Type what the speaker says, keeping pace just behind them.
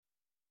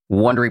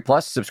Wondery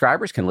Plus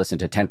subscribers can listen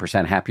to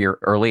 10% Happier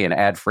early and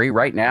ad-free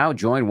right now.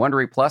 Join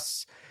Wondery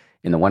Plus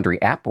in the Wondery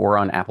app or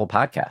on Apple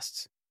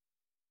Podcasts.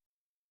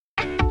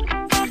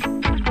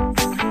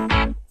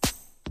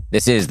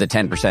 This is the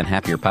 10%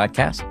 Happier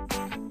podcast.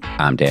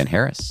 I'm Dan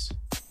Harris.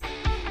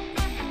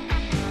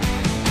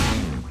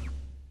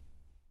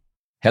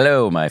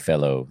 Hello, my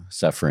fellow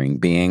suffering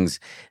beings.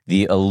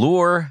 The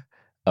allure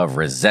of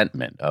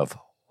resentment, of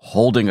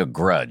holding a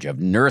grudge, of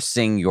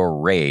nursing your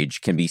rage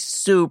can be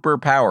super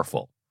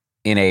powerful.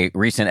 In a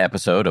recent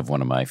episode of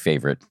one of my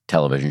favorite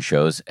television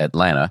shows,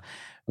 Atlanta,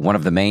 one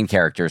of the main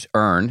characters,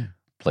 Ern,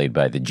 played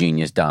by the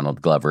genius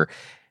Donald Glover,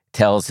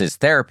 tells his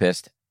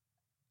therapist,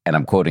 and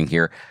I'm quoting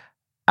here,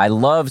 "I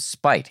love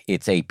spite.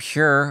 It's a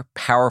pure,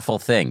 powerful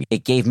thing.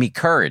 It gave me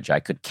courage. I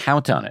could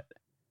count on it."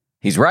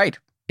 He's right.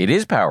 It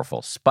is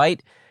powerful.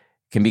 Spite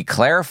can be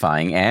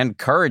clarifying and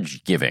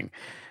courage-giving.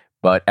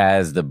 But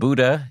as the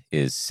Buddha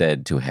is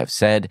said to have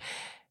said,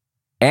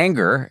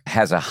 anger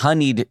has a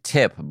honeyed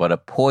tip, but a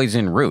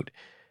poison root.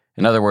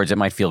 In other words, it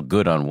might feel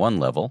good on one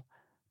level,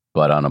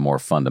 but on a more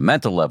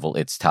fundamental level,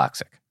 it's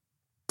toxic.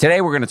 Today,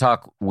 we're going to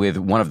talk with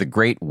one of the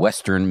great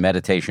Western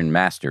meditation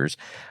masters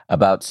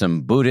about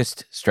some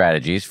Buddhist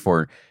strategies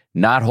for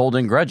not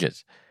holding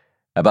grudges,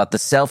 about the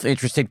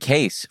self-interested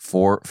case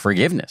for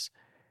forgiveness.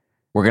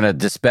 We're going to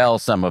dispel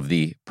some of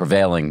the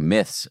prevailing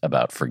myths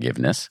about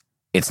forgiveness.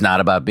 It's not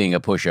about being a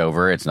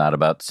pushover. It's not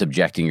about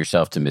subjecting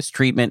yourself to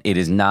mistreatment. It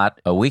is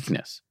not a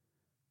weakness.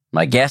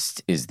 My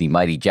guest is the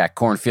mighty Jack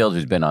Kornfield,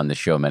 who's been on this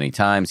show many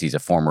times. He's a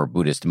former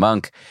Buddhist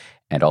monk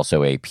and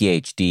also a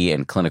PhD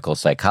in clinical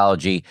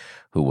psychology,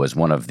 who was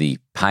one of the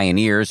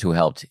pioneers who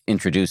helped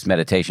introduce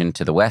meditation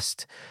to the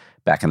West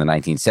back in the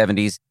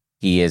 1970s.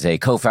 He is a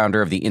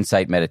co-founder of the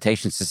Insight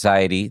Meditation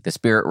Society, the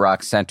Spirit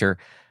Rock Center,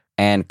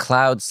 and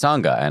Cloud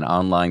Sangha, an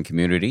online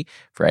community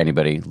for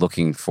anybody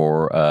looking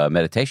for a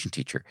meditation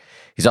teacher.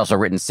 He's also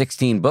written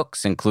 16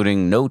 books,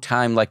 including No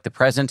Time Like the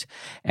Present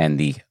and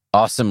the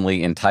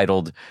awesomely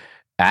entitled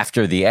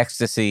After the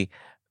Ecstasy,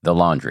 The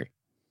Laundry.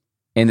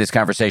 In this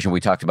conversation,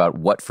 we talked about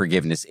what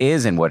forgiveness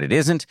is and what it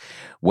isn't,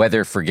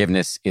 whether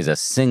forgiveness is a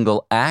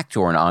single act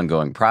or an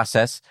ongoing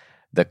process,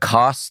 the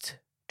cost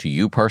to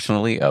you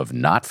personally of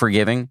not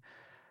forgiving,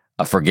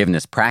 a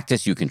forgiveness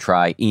practice you can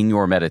try in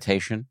your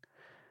meditation.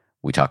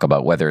 We talk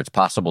about whether it's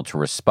possible to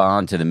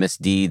respond to the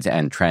misdeeds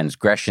and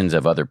transgressions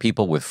of other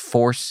people with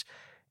force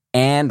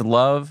and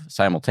love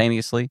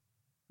simultaneously,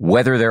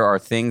 whether there are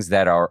things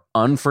that are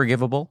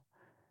unforgivable,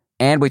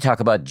 and we talk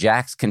about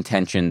Jack's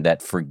contention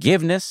that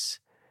forgiveness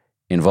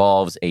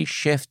involves a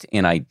shift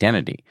in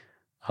identity.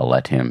 I'll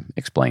let him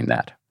explain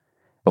that.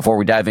 Before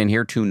we dive in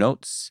here, 2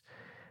 notes.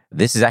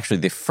 This is actually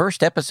the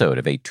first episode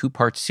of a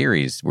 2-part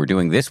series we're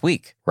doing this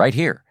week, right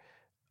here,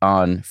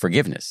 on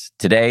forgiveness.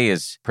 Today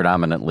is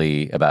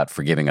predominantly about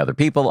forgiving other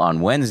people. On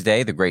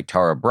Wednesday, the great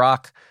Tara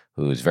Brach,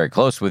 who is very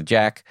close with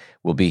Jack,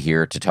 will be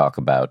here to talk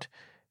about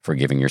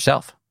forgiving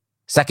yourself.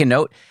 Second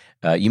note,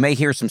 you may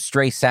hear some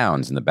stray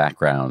sounds in the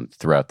background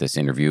throughout this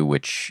interview,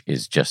 which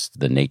is just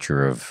the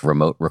nature of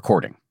remote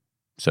recording.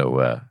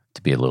 So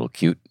to be a little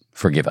cute,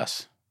 forgive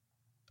us.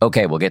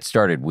 Okay, we'll get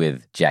started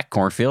with Jack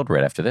Kornfield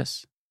right after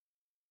this.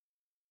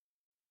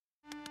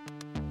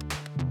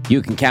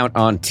 You can count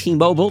on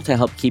T-Mobile to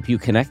help keep you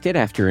connected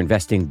after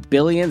investing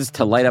billions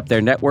to light up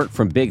their network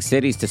from big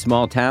cities to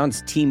small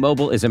towns.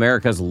 T-Mobile is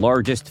America's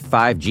largest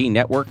 5G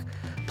network.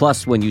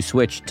 Plus, when you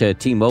switch to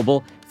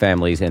T-Mobile,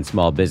 families and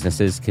small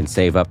businesses can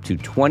save up to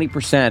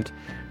 20%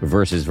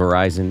 versus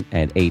Verizon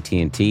and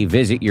AT&T.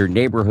 Visit your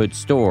neighborhood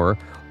store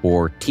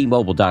or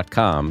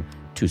T-Mobile.com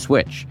to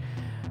switch.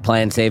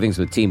 Plan savings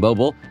with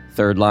T-Mobile.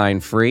 Third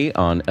line free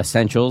on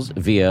essentials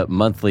via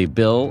monthly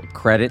bill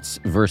credits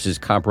versus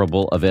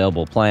comparable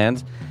available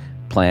plans.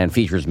 Plan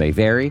features may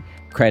vary.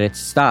 Credits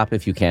stop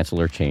if you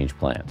cancel or change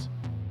plans.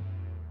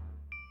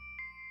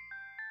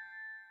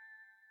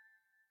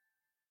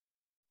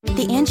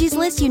 The Angie's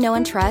List you know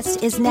and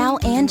trust is now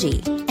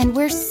Angie, and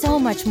we're so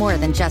much more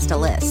than just a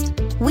list.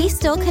 We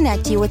still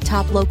connect you with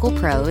top local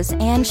pros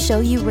and show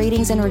you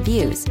ratings and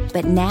reviews,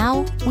 but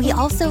now we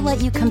also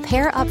let you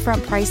compare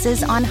upfront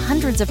prices on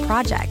hundreds of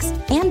projects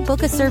and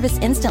book a service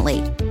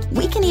instantly.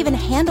 We can even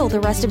handle the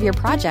rest of your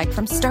project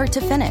from start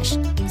to finish.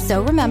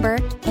 So remember,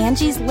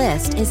 Angie's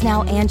List is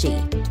now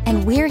Angie,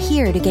 and we're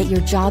here to get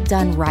your job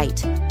done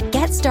right.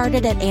 Get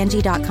started at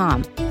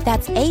Angie.com.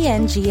 That's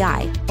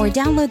ANGI, or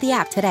download the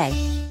app today.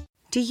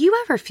 Do you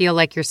ever feel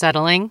like you're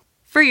settling?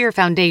 For your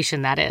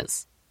foundation, that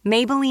is.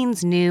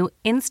 Maybelline's new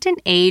Instant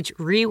Age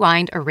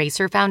Rewind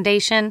Eraser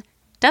Foundation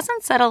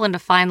doesn't settle into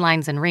fine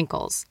lines and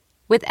wrinkles.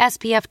 With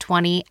SPF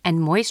 20 and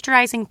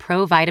moisturizing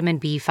Pro Vitamin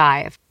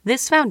B5,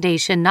 this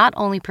foundation not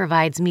only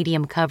provides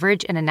medium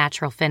coverage and a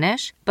natural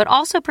finish, but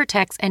also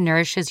protects and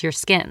nourishes your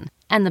skin.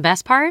 And the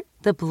best part?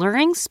 The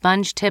blurring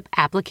sponge tip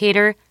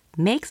applicator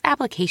makes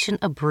application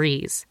a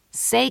breeze.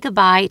 Say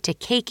goodbye to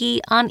cakey,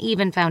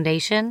 uneven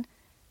foundation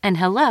and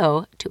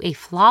hello to a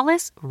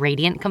flawless,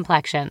 radiant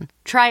complexion.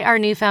 Try our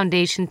new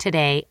foundation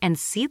today and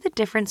see the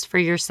difference for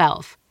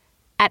yourself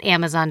at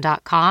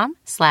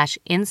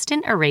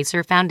amazon.com/instant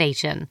eraser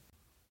foundation.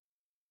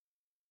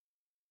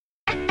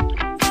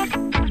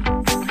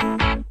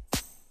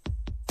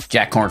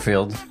 Jack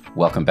Kornfield,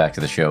 welcome back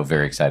to the show.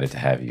 Very excited to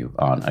have you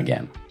on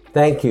again.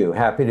 Thank you.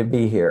 Happy to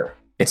be here.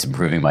 It's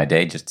improving my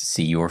day just to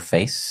see your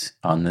face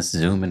on this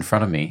Zoom in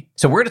front of me.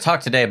 So we're going to talk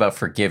today about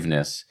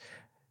forgiveness.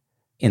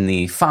 In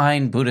the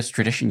fine Buddhist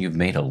tradition, you've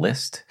made a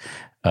list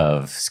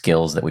of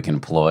skills that we can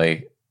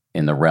employ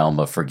in the realm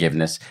of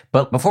forgiveness.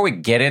 But before we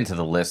get into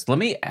the list, let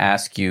me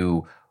ask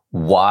you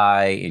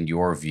why, in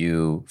your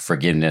view,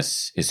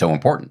 forgiveness is so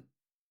important.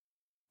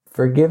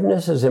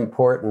 Forgiveness is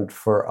important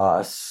for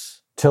us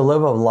to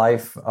live a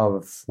life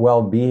of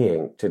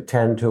well-being, to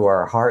tend to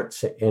our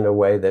hearts in a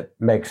way that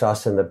makes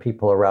us and the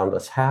people around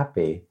us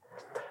happy,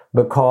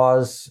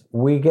 because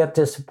we get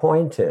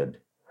disappointed,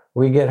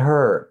 we get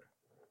hurt,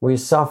 we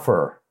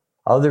suffer.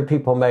 Other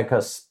people make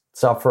us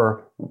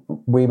suffer,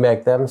 we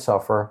make them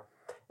suffer.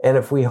 And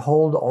if we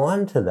hold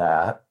on to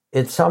that,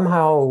 it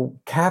somehow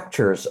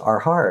captures our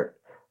heart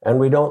and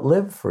we don't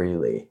live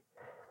freely.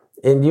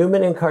 In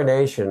human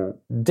incarnation,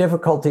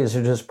 difficulties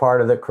are just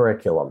part of the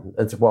curriculum.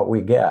 It's what we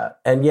get.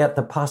 And yet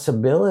the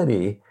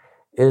possibility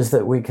is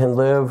that we can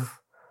live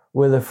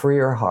with a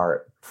freer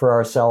heart for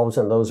ourselves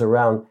and those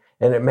around.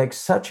 And it makes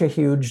such a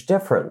huge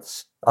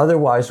difference.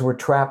 Otherwise, we're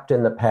trapped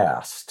in the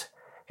past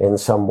in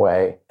some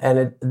way.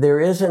 And there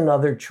is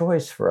another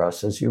choice for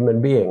us as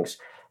human beings.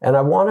 And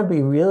I want to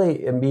be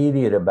really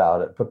immediate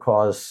about it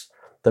because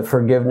the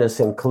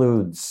forgiveness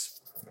includes,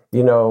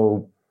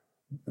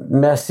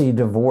 messy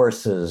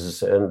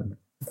divorces and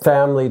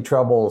family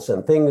troubles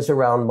and things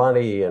around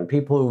money and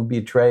people who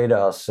betrayed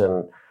us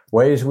and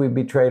ways we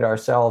betrayed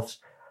ourselves.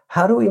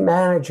 How do we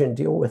manage and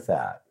deal with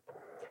that?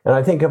 And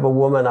I think of a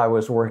woman I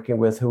was working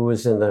with who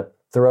was in the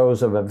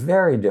throes of a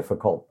very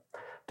difficult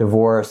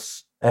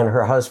divorce, and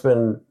her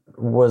husband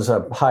was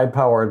a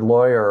high-powered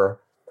lawyer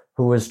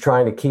who was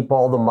trying to keep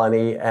all the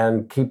money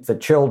and keep the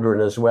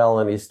children as well.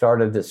 And he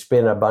started to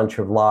spin a bunch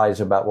of lies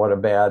about what a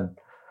bad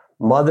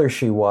mother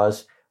she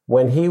was,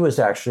 when he was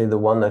actually the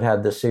one that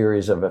had the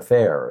series of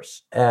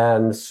affairs.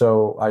 And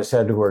so I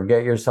said to her,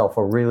 get yourself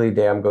a really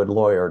damn good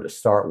lawyer to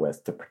start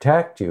with to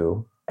protect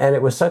you. And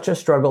it was such a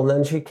struggle. And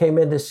then she came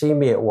in to see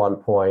me at one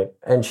point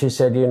and she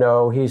said,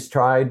 he's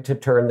tried to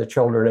turn the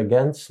children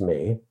against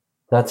me.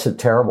 That's a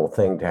terrible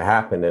thing to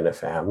happen in a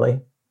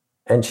family.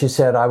 And she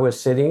said, I was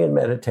sitting in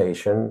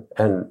meditation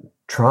and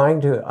trying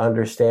to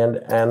understand.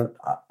 And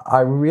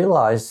I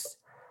realized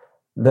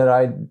that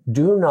I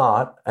do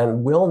not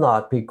and will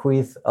not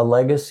bequeath a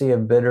legacy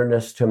of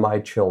bitterness to my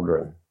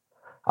children.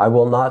 I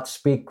will not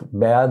speak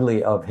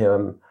badly of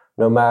him,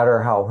 no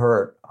matter how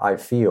hurt I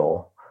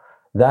feel.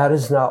 That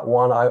is not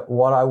what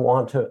I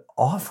want to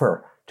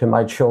offer to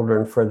my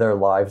children for their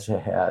lives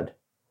ahead.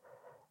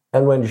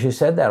 And when she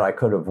said that, I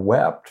could have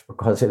wept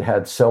because it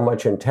had so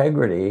much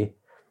integrity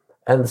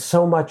and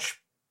so much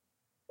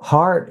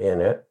heart in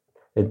it.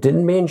 It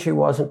didn't mean she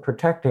wasn't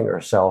protecting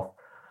herself,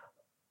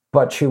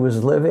 but she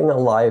was living a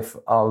life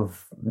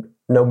of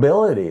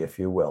nobility, if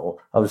you will,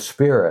 of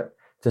spirit,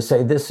 to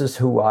say, this is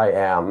who I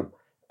am,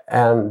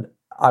 and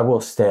I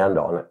will stand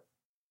on it.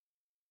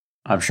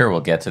 I'm sure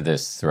we'll get to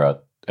this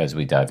throughout as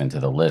we dive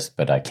into the list,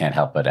 but I can't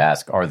help but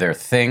ask, are there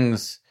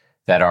things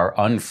that are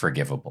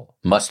unforgivable?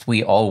 Must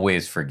we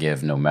always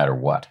forgive no matter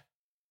what?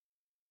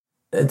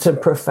 It's a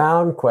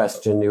profound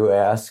question you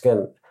ask,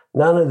 and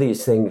none of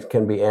these things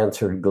can be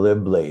answered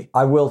glibly.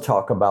 I will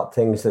talk about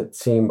things that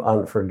seem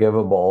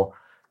unforgivable.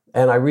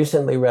 And I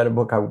recently read a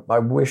book. I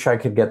wish I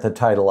could get the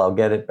title. I'll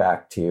get it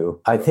back to you.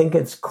 I think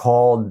it's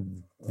called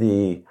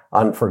The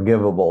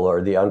Unforgivable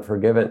or The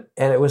Unforgiven.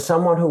 And it was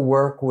someone who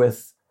worked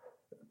with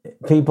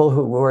people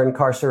who were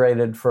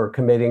incarcerated for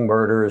committing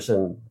murders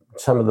and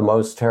some of the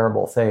most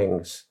terrible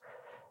things.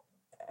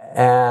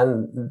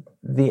 And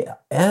the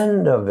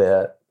end of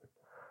it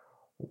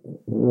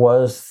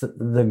was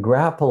the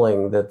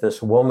grappling that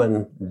this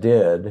woman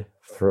did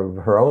through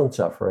her own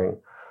suffering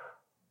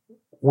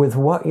with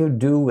what you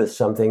do with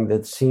something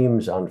that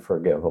seems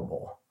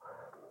unforgivable.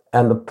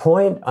 And the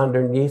point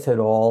underneath it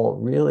all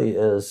really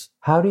is,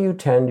 how do you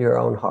tend your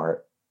own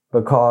heart?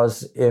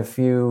 Because if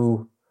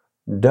you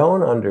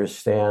don't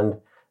understand,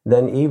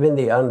 then even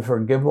the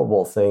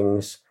unforgivable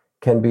things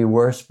can be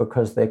worse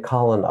because they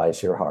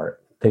colonize your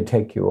heart. They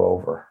take you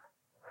over.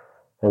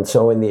 And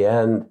so in the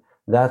end,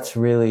 that's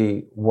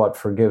really what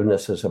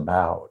forgiveness is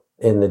about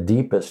in the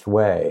deepest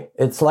way.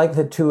 It's like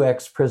the two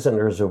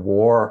ex-prisoners of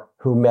war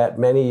who met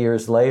many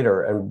years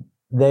later, and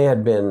they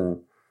had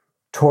been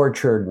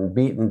tortured and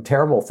beaten.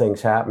 Terrible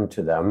things happened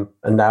to them.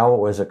 And now it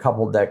was a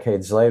couple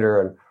decades later,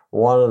 and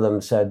one of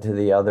them said to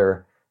the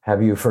other,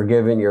 "Have you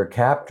forgiven your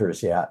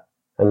captors yet?"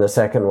 And the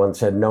second one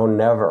said, "No,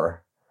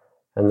 never."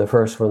 And the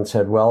first one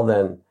said, "Well,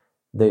 then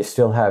they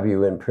still have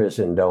you in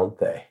prison, don't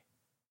they?"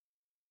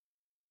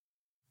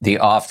 The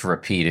oft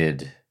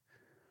repeated,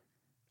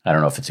 I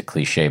don't know if it's a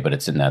cliche, but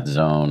it's in that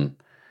zone,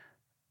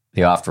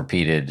 the oft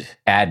repeated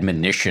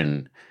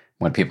admonition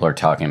when people are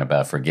talking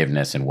about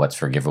forgiveness and what's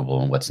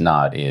forgivable and what's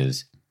not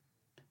is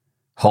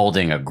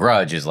holding a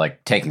grudge is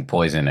like taking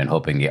poison and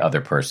hoping the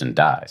other person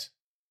dies.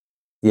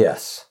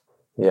 Yes.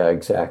 Yeah,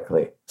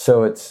 exactly.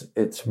 So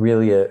it's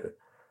really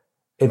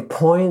it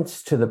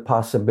points to the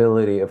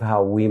possibility of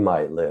how we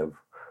might live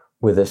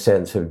with a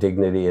sense of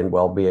dignity and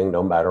well-being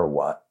no matter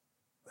what.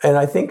 And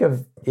I think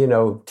of,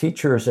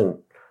 teachers and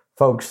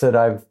folks that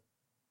I've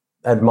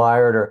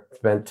admired or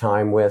spent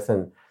time with,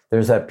 and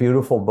there's that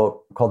beautiful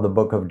book called The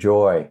Book of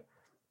Joy,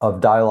 of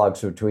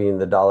dialogues between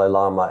the Dalai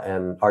Lama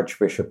and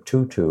Archbishop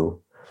Tutu.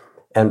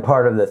 And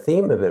part of the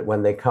theme of it,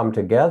 when they come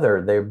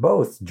together, they're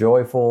both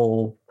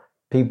joyful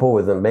people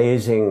with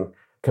amazing,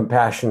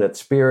 compassionate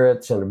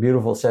spirits and a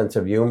beautiful sense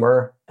of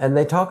humor. And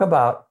they talk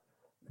about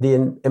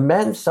the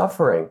immense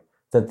suffering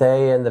that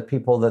they and the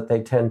people that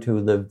they tend to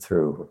live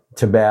through.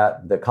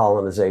 Tibet, the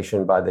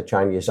colonization by the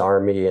Chinese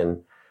army,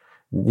 and,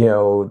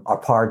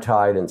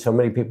 apartheid, and so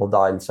many people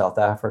died in South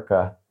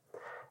Africa.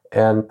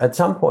 And at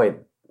some point,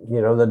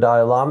 the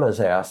Dalai Lama is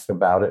asked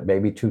about it,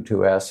 maybe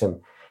Tutu asked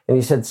him, and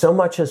he said, so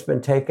much has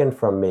been taken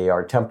from me,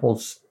 our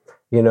temples,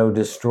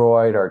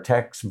 destroyed, our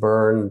texts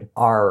burned,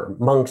 our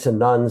monks and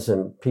nuns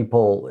and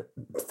people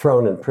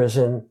thrown in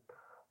prison.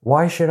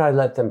 Why should I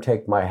let them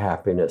take my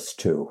happiness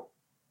too?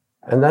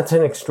 And that's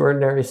an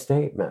extraordinary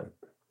statement,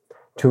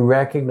 to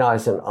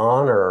recognize and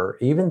honor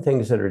even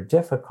things that are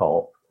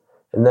difficult,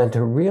 and then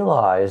to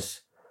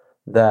realize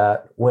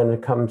that when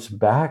it comes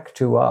back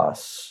to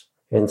us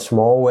in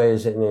small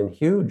ways and in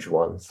huge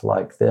ones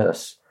like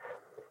this,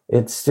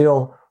 it's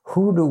still,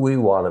 who do we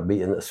want to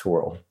be in this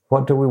world?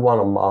 What do we want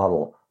to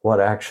model? What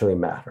actually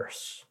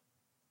matters?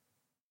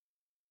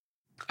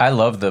 I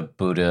love the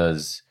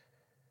Buddha's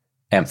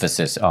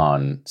emphasis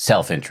on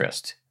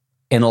self-interest,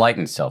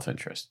 enlightened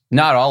self-interest.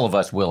 Not all of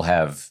us will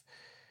have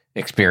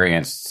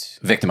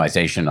experienced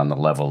victimization on the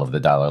level of the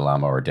Dalai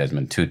Lama or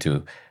Desmond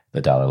Tutu,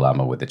 the Dalai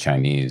Lama with the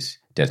Chinese,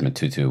 Desmond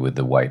Tutu with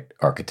the white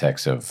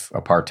architects of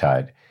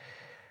apartheid.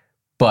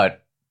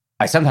 But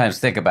I sometimes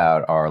think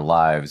about our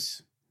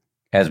lives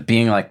as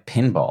being like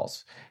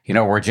pinballs.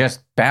 We're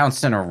just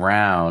bouncing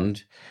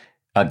around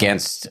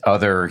against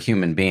other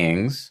human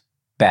beings.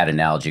 Bad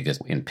analogy, because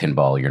in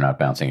pinball, you're not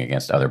bouncing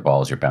against other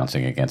balls, you're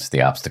bouncing against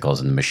the obstacles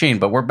in the machine,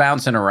 but we're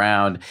bouncing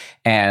around.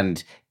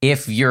 And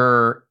if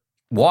you're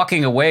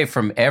walking away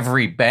from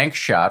every bank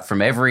shot,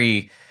 from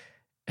every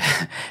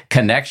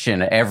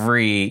connection,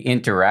 every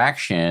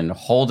interaction,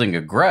 holding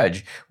a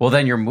grudge, well,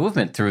 then your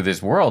movement through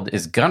this world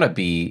is going to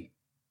be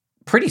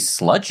pretty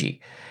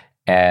sludgy.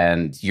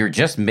 And you're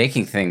just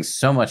making things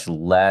so much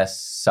less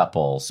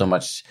supple, so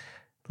much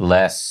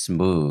less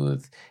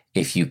smooth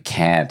if you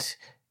can't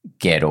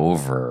get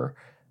over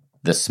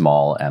the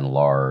small and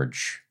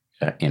large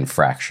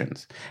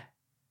infractions.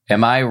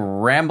 Am I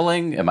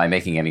rambling? Am I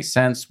making any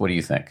sense? What do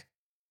you think?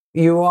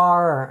 You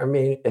are. I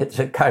mean, it's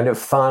a kind of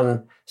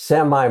fun,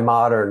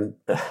 semi-modern,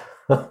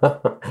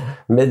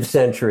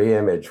 mid-century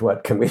image.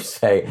 What can we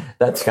say?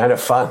 That's kind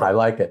of fun. I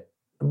like it.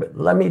 But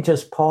let me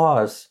just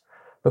pause,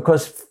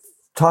 because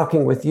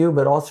talking with you,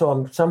 but also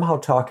I'm somehow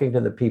talking to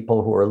the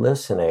people who are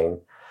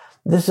listening.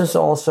 This is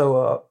also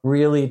a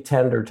really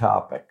tender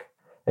topic.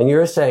 And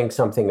you're saying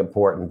something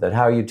important, that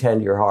how you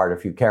tend your heart,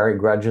 if you carry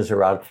grudges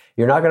around,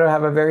 you're not going to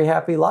have a very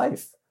happy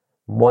life,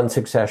 one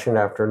succession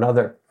after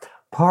another.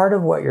 Part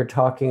of what you're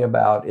talking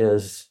about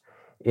is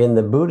in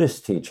the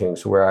Buddhist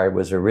teachings, where I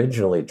was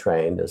originally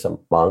trained as a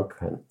monk,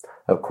 and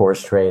of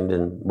course trained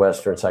in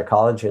Western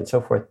psychology and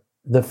so forth.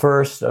 The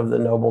first of the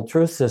noble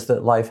truths is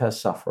that life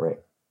has suffering.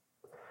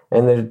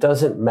 And that it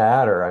doesn't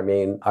matter. I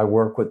mean, I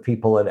work with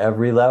people at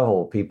every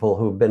level, people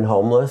who've been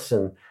homeless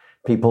and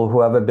people who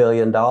have $1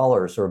 billion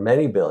or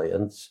many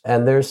billions,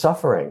 and there's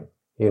suffering,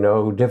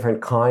 different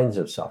kinds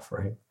of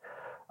suffering.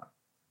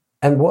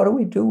 And what do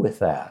we do with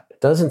that? It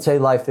doesn't say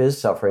life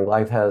is suffering.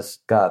 Life has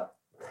got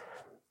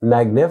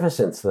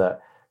magnificence, the,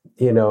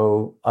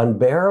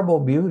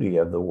 unbearable beauty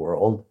of the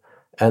world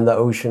and the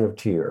ocean of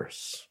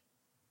tears.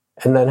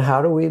 And then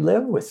how do we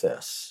live with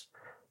this?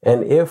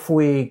 And if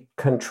we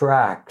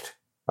contract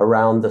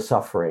around the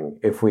suffering,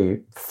 if we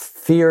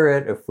fear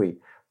it, if we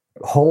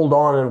hold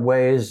on in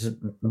ways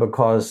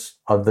because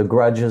of the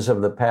grudges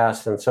of the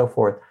past and so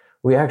forth,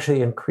 we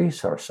actually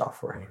increase our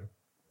suffering.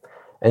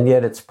 And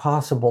yet it's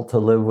possible to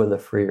live with a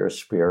freer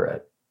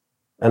spirit.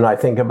 And I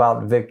think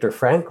about Viktor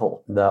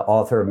Frankl, the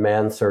author of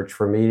Man's Search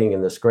for Meaning,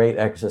 and this great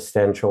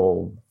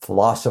existential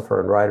philosopher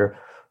and writer,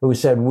 who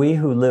said, we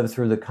who live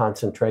through the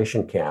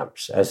concentration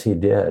camps, as he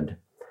did,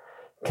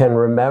 can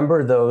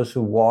remember those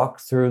who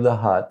walked through the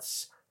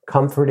huts,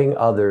 comforting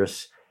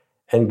others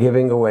and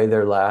giving away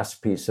their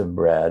last piece of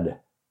bread.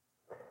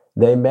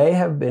 They may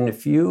have been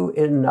few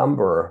in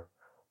number,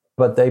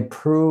 but they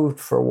proved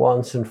for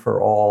once and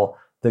for all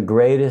the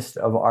greatest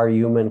of our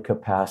human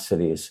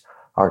capacities,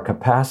 our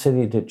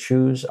capacity to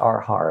choose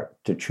our heart,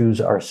 to choose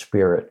our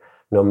spirit,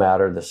 no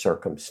matter the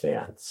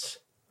circumstance.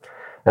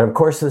 And of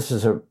course, this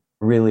is a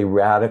really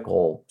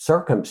radical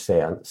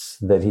circumstance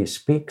that he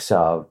speaks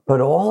of,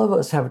 but all of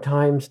us have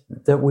times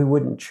that we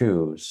wouldn't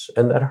choose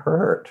and that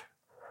hurt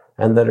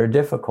and that are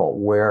difficult,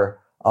 where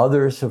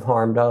others have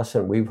harmed us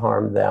and we've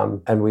harmed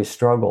them and we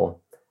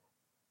struggle.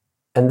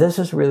 And this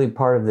is really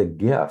part of the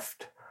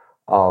gift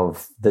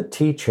of the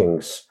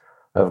teachings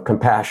of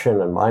compassion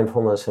and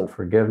mindfulness and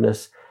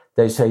forgiveness.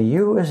 They say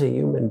you as a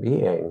human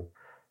being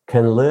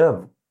can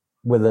live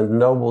with a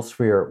noble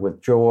spirit,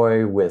 with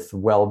joy, with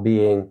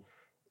well-being,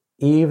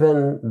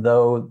 even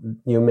though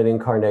human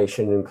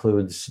incarnation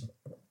includes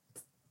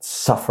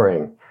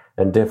suffering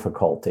and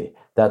difficulty.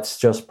 That's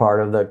just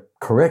part of the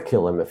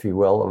curriculum, if you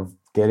will, of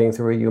getting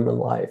through a human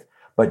life.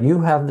 But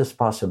you have this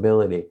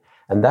possibility.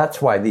 And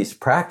that's why these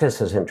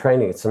practices and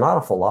training, it's not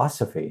a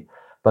philosophy,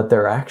 but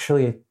they're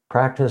actually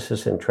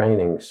practices and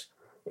trainings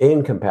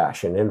in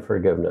compassion, in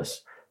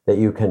forgiveness, that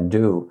you can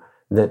do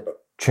that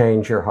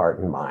change your heart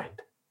and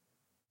mind.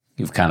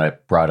 You've kind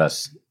of brought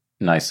us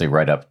nicely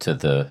right up to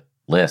the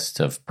list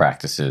of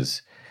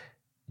practices.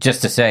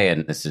 Just to say,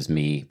 and this is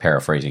me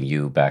paraphrasing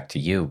you back to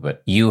you,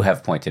 but you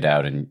have pointed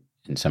out in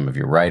some of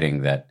your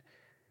writing that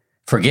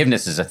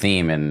forgiveness is a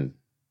theme in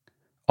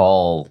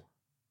all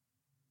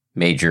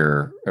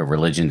major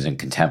religions and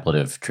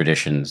contemplative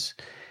traditions.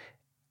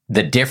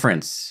 The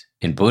difference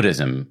in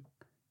Buddhism,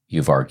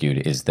 you've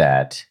argued, is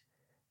that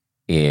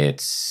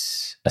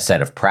it's a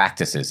set of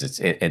practices.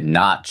 It's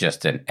not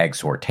just an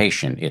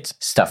exhortation. It's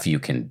stuff you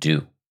can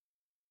do.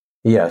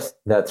 Yes,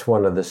 that's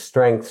one of the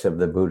strengths of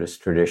the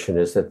Buddhist tradition,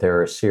 is that there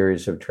are a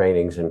series of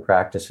trainings and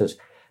practices.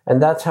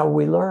 And that's how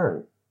we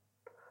learn.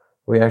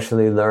 We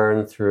actually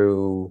learn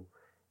through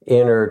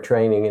inner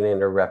training and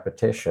inner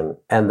repetition.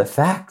 And the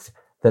fact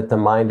that the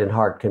mind and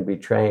heart can be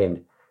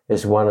trained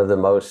is one of the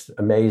most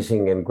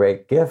amazing and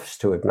great gifts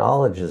to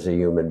acknowledge as a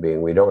human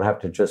being. We don't have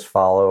to just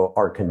follow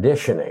our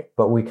conditioning,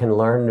 but we can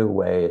learn new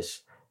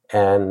ways.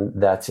 And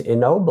that's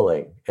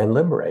ennobling and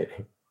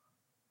liberating.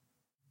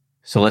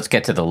 So let's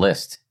get to the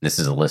list. This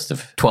is a list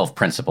of 12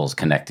 principles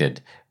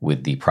connected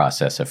with the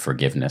process of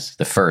forgiveness.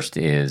 The first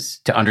is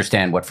to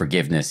understand what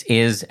forgiveness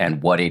is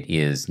and what it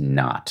is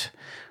not.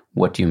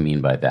 What do you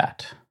mean by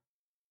that?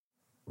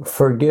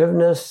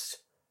 Forgiveness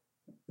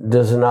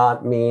does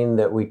not mean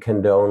that we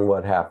condone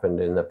what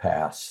happened in the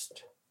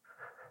past.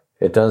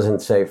 It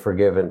doesn't say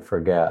forgive and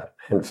forget.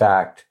 In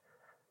fact,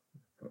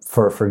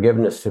 for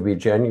forgiveness to be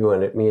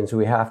genuine, it means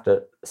we have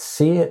to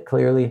see it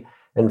clearly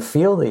and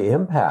feel the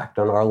impact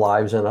on our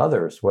lives and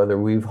others, whether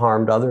we've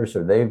harmed others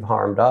or they've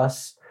harmed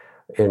us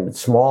in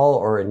small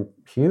or in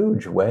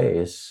huge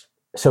ways.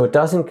 So it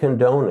doesn't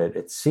condone it.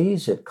 It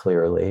sees it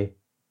clearly.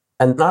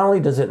 And not only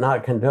does it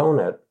not condone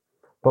it,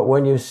 but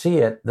when you see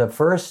it, the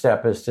first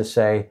step is to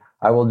say,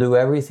 I will do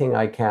everything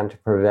I can to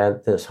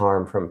prevent this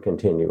harm from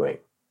continuing.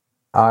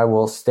 I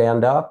will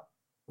stand up,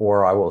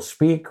 or I will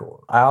speak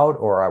out,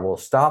 or I will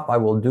stop. I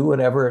will do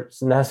whatever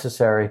is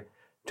necessary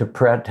to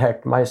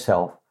protect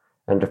myself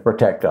and to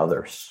protect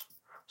others.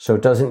 So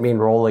it doesn't mean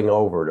rolling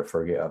over to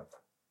forgive.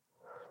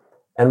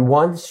 And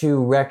once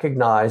you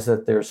recognize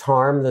that there's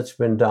harm that's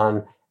been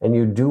done and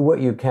you do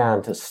what you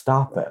can to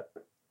stop it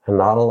and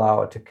not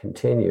allow it to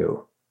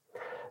continue,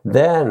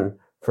 then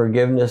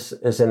forgiveness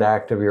is an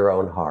act of your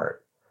own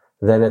heart.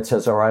 Then it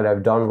says, all right,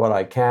 I've done what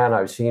I can.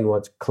 I've seen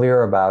what's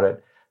clear about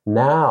it.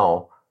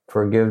 Now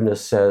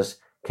forgiveness says,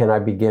 can I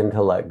begin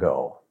to let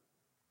go?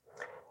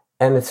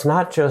 And it's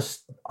not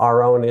just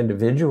our own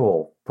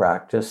individual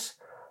practice,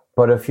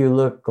 but if you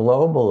look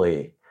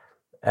globally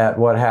at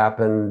what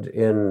happened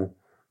in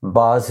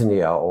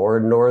Bosnia or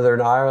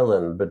Northern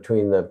Ireland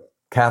between the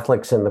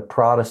Catholics and the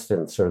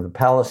Protestants, or the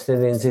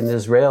Palestinians and the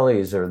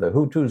Israelis, or the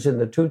Hutus and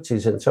the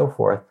Tutsis, and so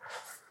forth,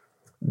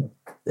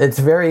 it's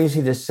very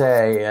easy to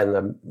say,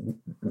 and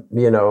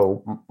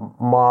the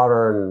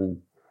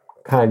modern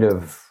kind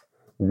of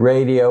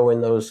radio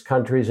in those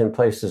countries and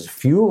places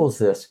fuels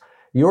this.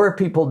 Your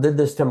people did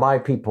this to my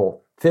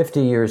people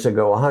 50 years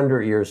ago,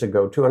 100 years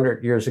ago,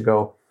 200 years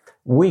ago.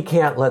 We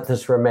can't let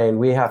this remain.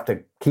 We have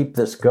to keep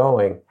this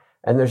going.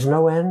 And there's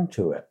no end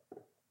to it.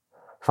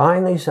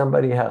 Finally,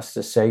 somebody has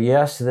to say,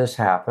 yes, this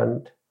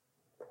happened.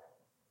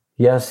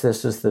 Yes,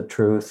 this is the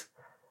truth.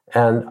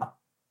 And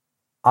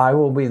I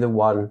will be the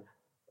one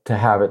to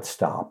have it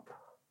stop,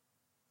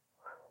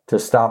 to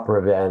stop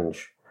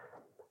revenge.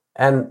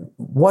 And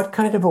what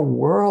kind of a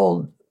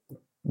world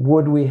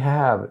would we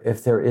have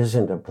if there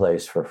isn't a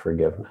place for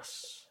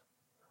forgiveness?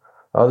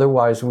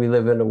 Otherwise, we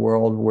live in a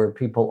world where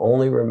people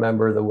only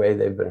remember the way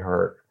they've been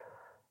hurt.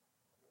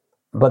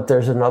 But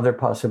there's another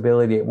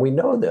possibility, and we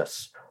know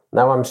this.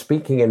 Now I'm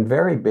speaking in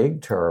very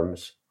big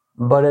terms,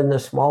 but in the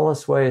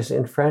smallest ways,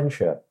 in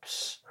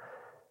friendships,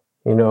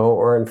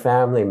 or in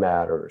family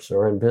matters,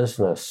 or in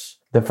business.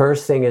 The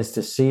first thing is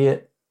to see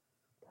it.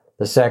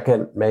 The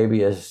second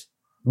maybe is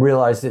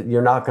realize that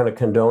you're not going to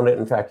condone it.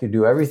 In fact, you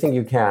do everything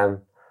you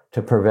can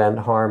to prevent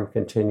harm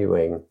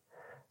continuing.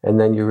 And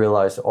then you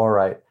realize, all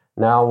right,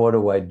 now what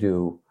do I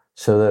do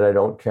so that I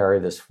don't carry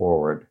this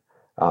forward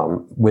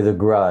with a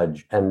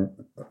grudge and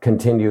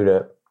continue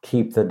to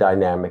keep the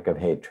dynamic of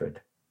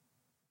hatred?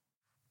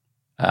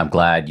 I'm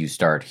glad you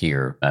start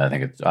here. I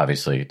think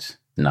it's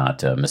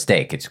not a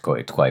mistake. It's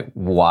quite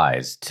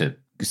wise to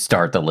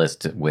start the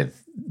list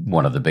with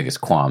one of the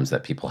biggest qualms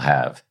that people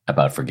have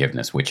about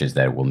forgiveness, which is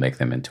that it will make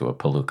them into a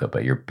palooka.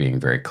 But you're being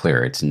very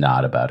clear. It's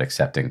not about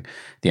accepting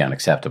the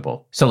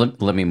unacceptable. So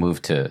let me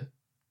move to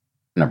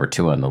number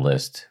 2 on the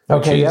list.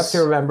 Okay, you have to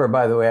remember,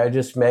 by the way, I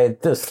just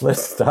made this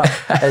list up,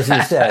 as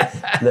you said.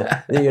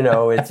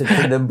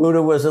 The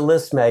Buddha was a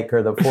list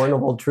maker, the Four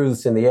Noble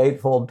Truths and the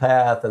Eightfold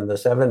Path and the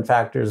 7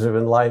 Factors of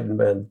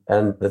Enlightenment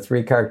and the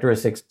 3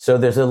 characteristics. So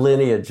there's a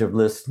lineage of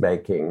list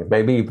making.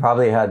 Maybe he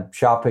probably had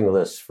shopping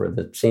lists for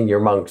the senior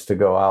monks to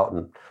go out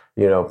and,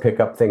 pick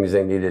up things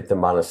they needed at the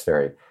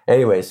monastery.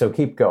 Anyway, so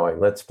keep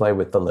going. Let's play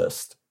with the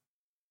list.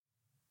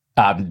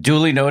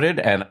 Duly noted,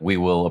 and we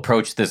will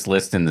approach this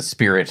list in the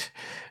spirit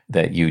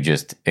that you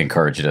just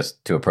encouraged us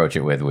to approach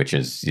it with, which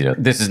is,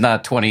 this is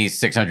not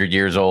 2,600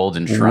 years old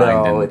and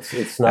enshrined. No,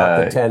 it's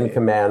not the 10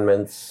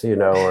 Commandments,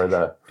 or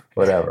the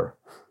whatever.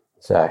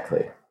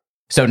 Exactly.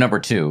 So number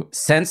 2,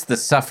 sense the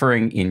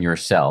suffering in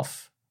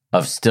yourself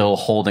of still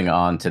holding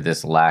on to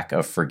this lack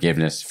of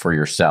forgiveness for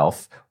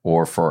yourself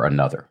or for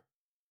another.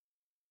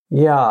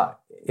 Yeah,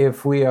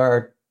 if we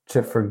are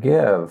to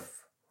forgive,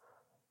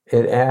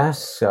 it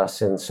asks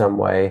us in some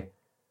way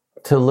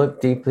to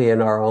look deeply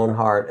in our own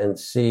heart and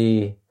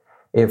see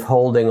if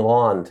holding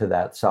on to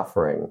that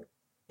suffering,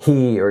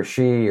 he or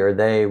she or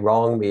they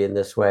wrong me in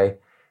this way,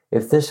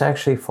 if this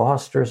actually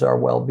fosters our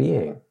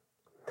well-being.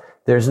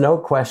 There's no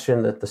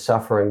question that the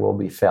suffering will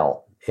be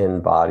felt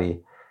in body,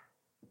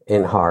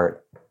 in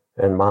heart,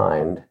 and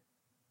mind.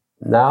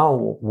 Now,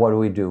 what do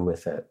we do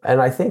with it?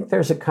 And I think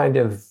there's a kind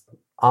of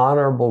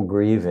honorable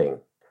grieving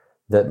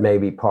that may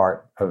be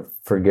part of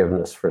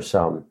forgiveness for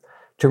some,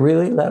 to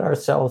really let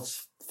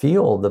ourselves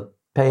feel the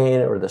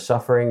pain or the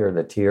suffering or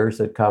the tears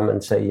that come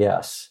and say,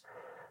 yes,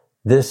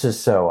 this is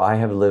so. I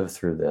have lived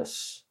through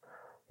this,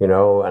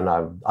 and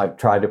I've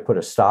tried to put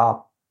a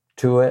stop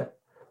to it,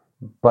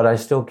 but I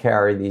still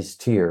carry these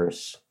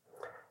tears.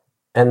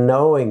 And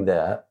knowing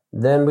that,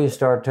 then we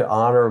start to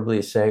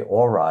honorably say,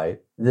 all right,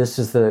 this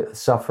is the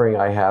suffering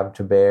I have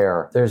to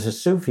bear. There's a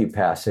Sufi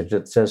passage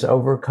that says,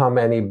 overcome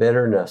any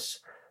bitterness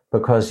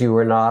because you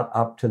were not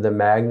up to the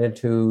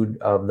magnitude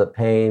of the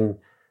pain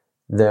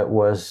that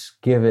was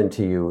given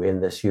to you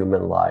in this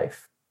human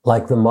life.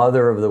 Like the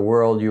mother of the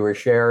world, you are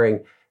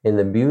sharing in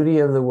the beauty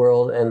of the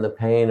world and the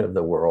pain of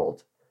the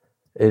world.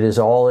 It is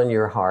all in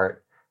your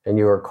heart, and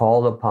you are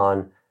called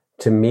upon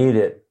to meet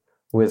it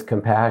with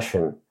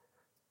compassion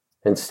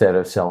instead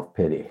of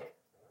self-pity.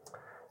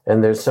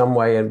 And there's some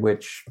way in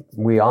which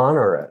we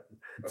honor it.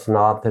 It's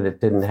not that it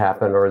didn't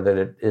happen or that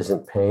it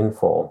isn't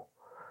painful.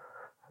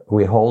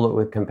 We hold it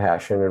with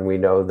compassion, and we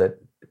know that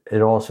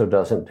it also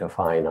doesn't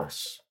define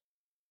us.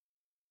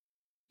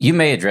 You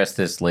may address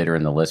this later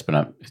in the list,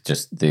 but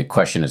the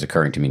question is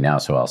occurring to me now,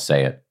 so I'll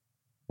say it.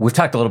 We've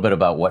talked a little bit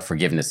about what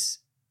forgiveness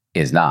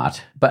is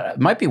not, but it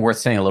might be worth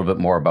saying a little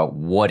bit more about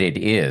what it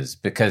is,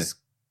 because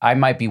I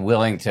might be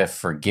willing to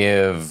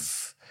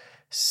forgive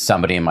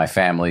somebody in my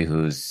family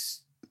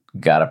who's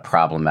got a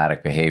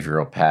problematic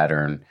behavioral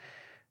pattern,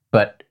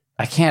 but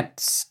I can't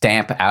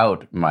stamp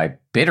out my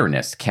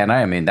bitterness, can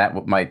I? I mean,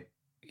 that might,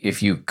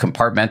 if you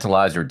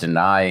compartmentalize or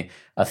deny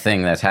a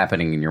thing that's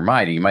happening in your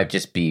mind, you might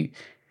just be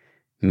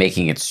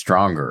making it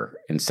stronger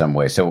in some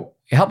way. So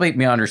help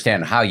me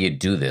understand how you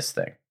do this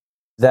thing.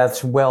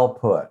 That's well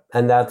put.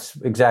 And that's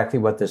exactly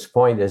what this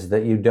point is,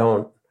 that you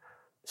don't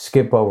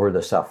skip over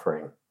the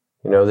suffering.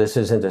 This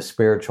isn't a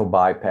spiritual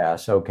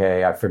bypass.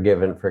 Okay, I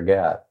forgive and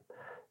forget.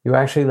 You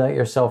actually let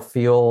yourself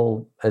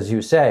feel, as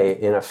you say,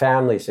 in a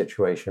family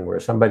situation where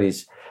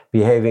somebody's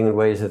behaving in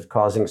ways that's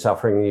causing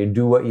suffering, and you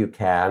do what you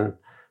can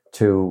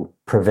to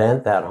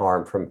prevent that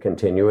harm from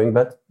continuing,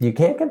 but you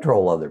can't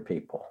control other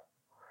people.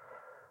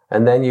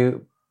 And then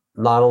you,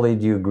 not only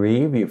do you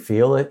grieve, you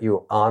feel it,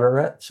 you honor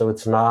it, so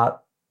it's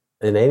not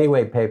in any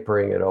way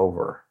papering it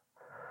over.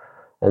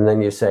 And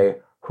then you say,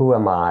 who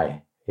am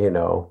I,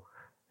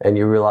 And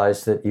you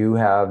realize that you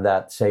have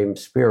that same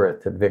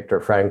spirit that Viktor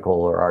Frankl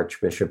or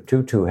Archbishop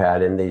Tutu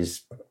had in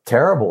these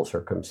terrible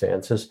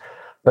circumstances,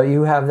 but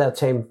you have that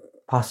same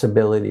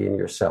possibility in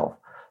yourself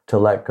to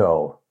let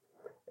go.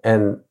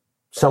 And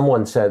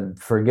someone said,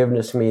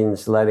 forgiveness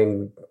means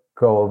letting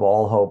go of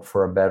all hope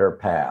for a better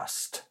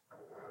past,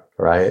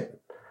 right?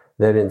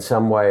 That in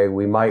some way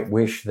we might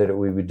wish that it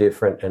would be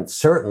different, and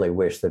certainly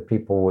wish that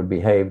people would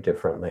behave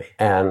differently.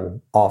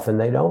 And often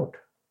they don't.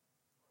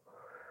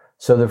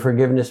 So the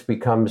forgiveness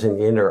becomes an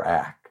inner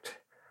act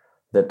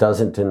that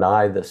doesn't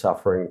deny the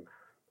suffering,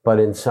 but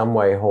in some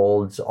way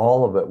holds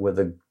all of it with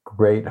a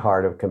great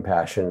heart of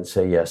compassion and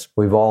say, yes,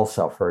 we've all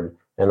suffered,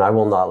 and I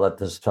will not let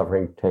this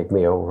suffering take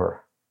me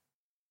over.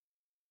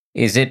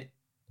 Is it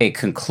a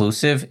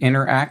conclusive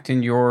inner act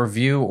in your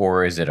view,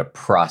 or is it a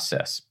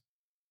process?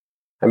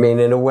 I mean,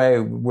 in a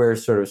way, we're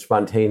sort of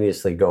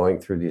spontaneously going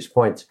through these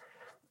points.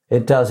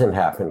 It doesn't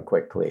happen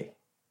quickly.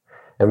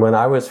 And when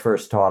I was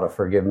first taught a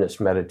forgiveness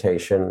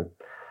meditation,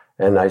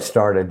 and I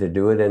started to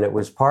do it, and it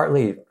was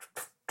partly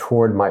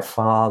toward my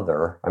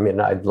father. I mean,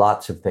 I had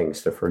lots of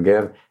things to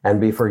forgive and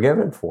be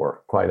forgiven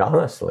for, quite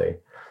honestly.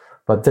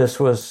 But this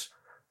was,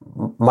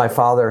 my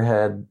father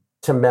had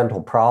some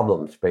mental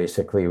problems,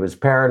 basically. He was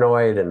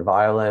paranoid and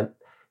violent.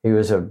 He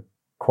was a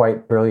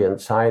quite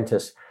brilliant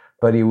scientist,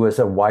 but he was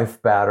a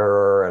wife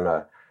batterer and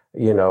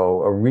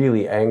a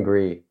really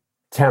angry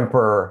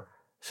temper.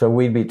 So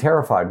we'd be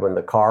terrified when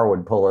the car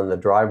would pull in the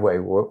driveway.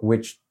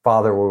 Which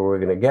father were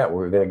we going to get? We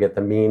were going to get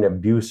the mean,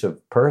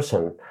 abusive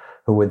person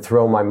who would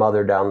throw my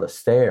mother down the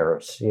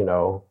stairs,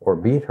 or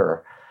beat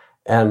her.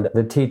 And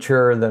the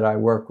teacher that I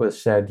work with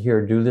said,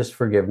 here, do this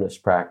forgiveness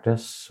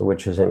practice,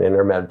 which is an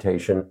inner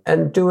meditation,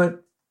 and do it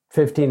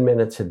 15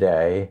 minutes a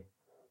day,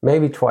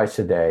 maybe twice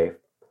a day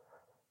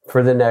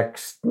for the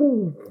next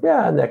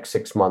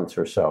 6 months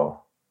or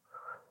so.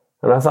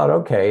 And I thought,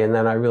 okay. And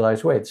then I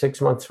realized, wait, 6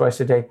 months,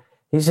 twice a day.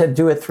 He said,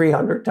 do it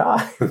 300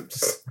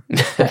 times.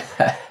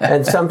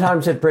 And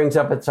sometimes it brings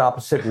up its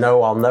opposite.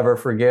 No, I'll never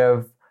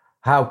forgive.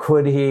 How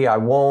could he? I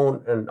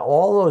won't. And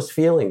all those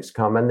feelings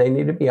come, and they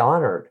need to be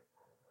honored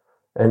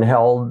and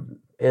held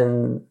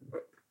in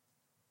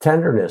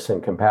tenderness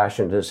and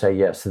compassion to say,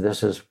 yes,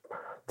 this is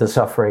the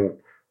suffering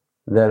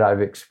that I've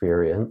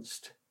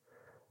experienced.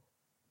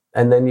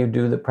 And then you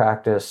do the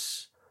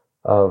practice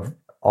of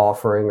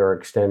offering or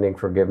extending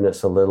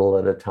forgiveness a little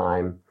at a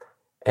time.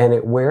 And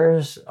it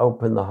wears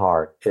open the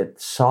heart.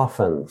 It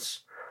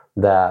softens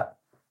that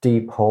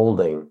deep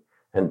holding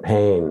and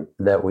pain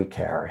that we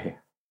carry.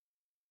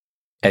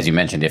 As you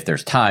mentioned, if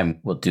there's time,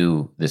 we'll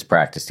do this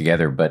practice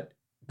together. But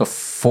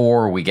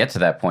before we get to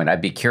that point,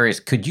 I'd be curious,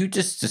 could you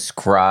just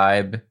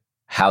describe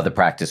how the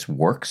practice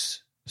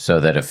works so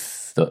that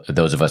if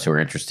those of us who are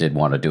interested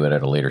want to do it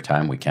at a later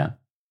time, we can?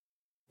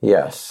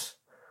 Yes.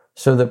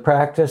 So the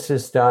practice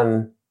is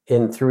done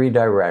in 3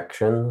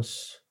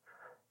 directions,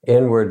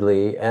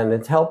 inwardly, and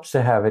it helps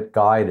to have it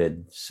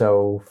guided.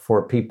 So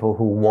for people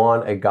who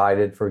want a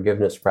guided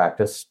forgiveness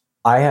practice,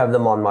 I have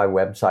them on my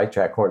website,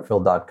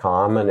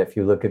 jackkornfield.com. And if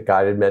you look at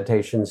guided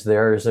meditations,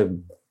 there's a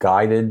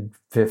guided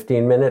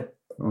 15-minute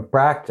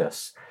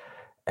practice.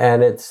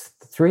 And it's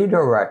 3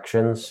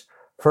 directions.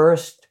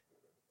 First,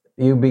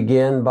 you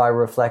begin by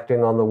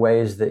reflecting on the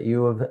ways that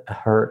you have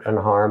hurt and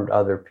harmed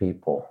other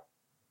people.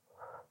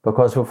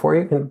 Because before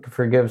you can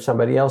forgive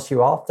somebody else, you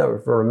have to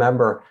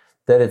remember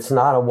that it's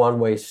not a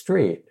one-way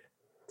street.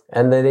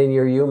 And that in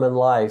your human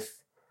life,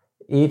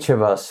 each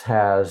of us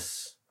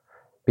has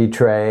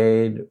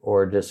betrayed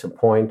or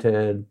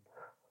disappointed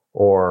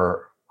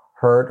or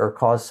hurt or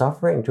caused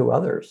suffering to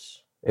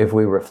others, if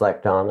we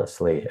reflect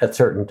honestly at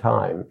certain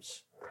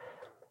times,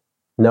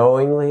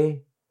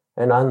 knowingly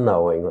and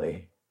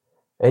unknowingly.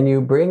 And you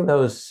bring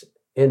those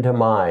into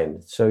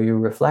mind. So you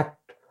reflect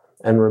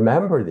and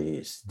remember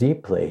these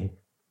deeply.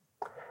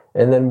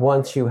 And then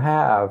once you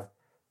have,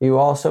 you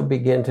also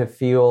begin to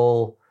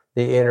feel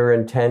the inner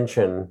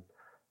intention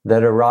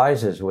that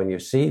arises when you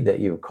see that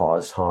you've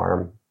caused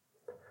harm.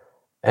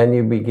 And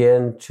you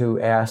begin to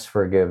ask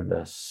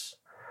forgiveness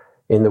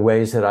in the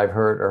ways that I've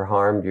hurt or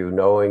harmed you,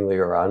 knowingly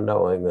or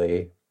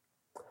unknowingly,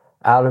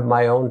 out of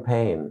my own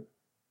pain,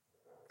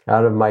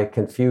 out of my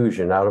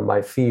confusion, out of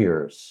my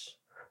fears,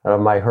 out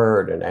of my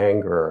hurt and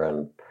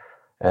anger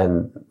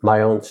and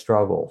my own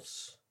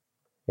struggles.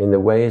 In the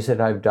ways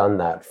that I've done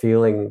that,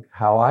 feeling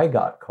how I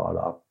got caught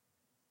up.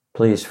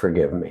 Please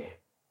forgive me.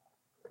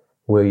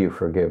 Will you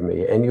forgive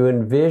me? And you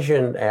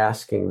envision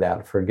asking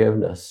that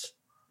forgiveness.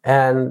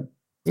 And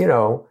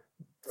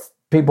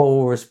people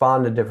will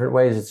respond in different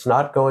ways. It's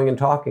not going and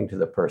talking to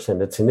the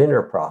person. It's an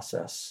inner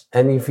process.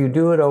 And if you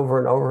do it over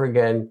and over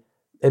again,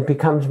 it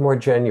becomes more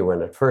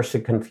genuine. At first,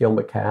 it can feel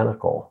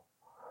mechanical.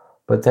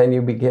 But then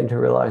you begin to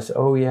realize,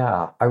 oh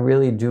yeah, I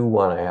really do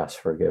want to ask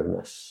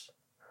forgiveness.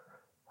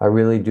 I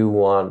really do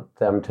want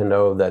them to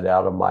know that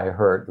out of my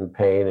hurt and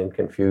pain and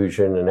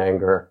confusion and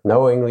anger,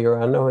 knowingly or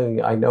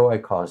unknowingly, I know I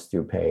caused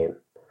you pain.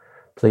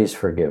 Please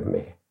forgive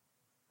me.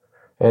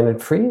 And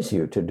it frees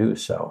you to do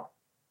so.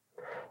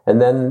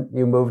 And then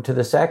you move to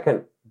the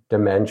second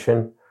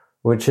dimension,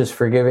 which is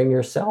forgiving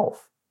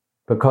yourself.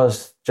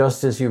 Because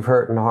just as you've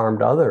hurt and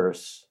harmed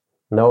others,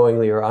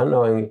 knowingly or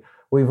unknowingly,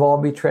 we've all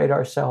betrayed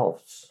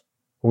ourselves.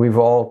 We've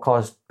all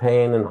caused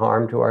pain and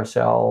harm to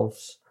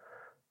ourselves.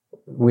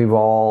 We've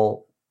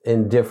all,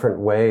 in different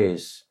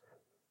ways,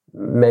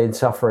 made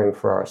suffering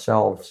for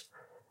ourselves.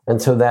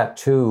 And so that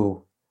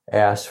too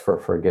asks for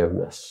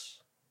forgiveness.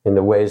 In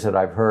the ways that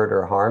I've hurt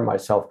or harmed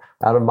myself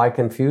out of my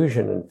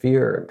confusion and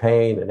fear and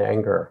pain and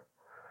anger.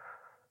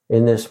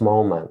 In this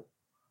moment,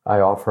 I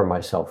offer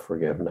myself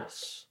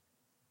forgiveness.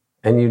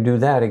 And you do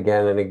that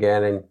again and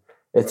again, and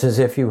it's as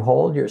if you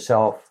hold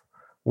yourself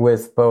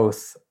with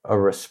both a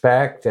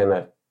respect and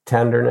a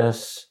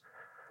tenderness,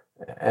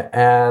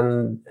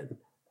 and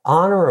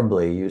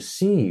honorably you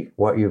see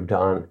what you've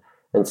done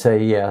and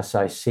say, yes,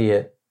 I see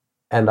it,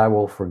 and I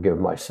will forgive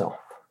myself.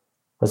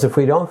 Because if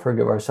we don't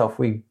forgive ourselves,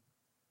 we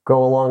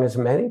go along, as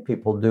many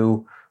people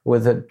do,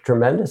 with a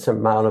tremendous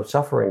amount of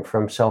suffering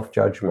from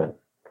self-judgment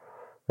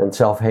and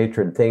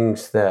self-hatred,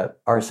 things that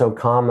are so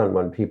common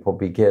when people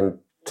begin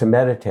to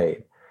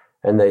meditate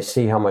and they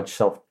see how much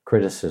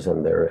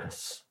self-criticism there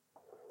is.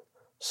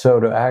 So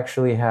to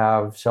actually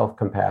have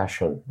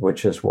self-compassion,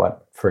 which is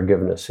what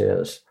forgiveness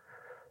is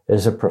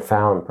is a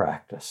profound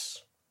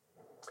practice.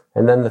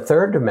 And then the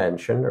third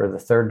dimension, or the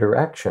third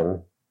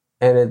direction,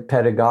 and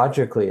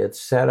pedagogically, it's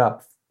set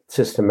up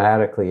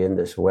systematically in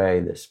this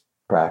way, this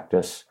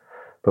practice,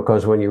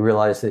 because when you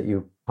realize that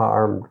you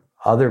harmed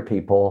other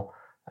people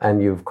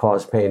and you've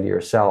caused pain to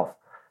yourself,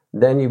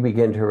 then you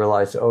begin to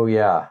realize, oh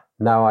yeah,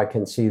 now I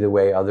can see the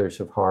way others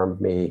have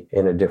harmed me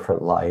in a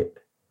different light.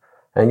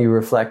 And you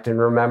reflect and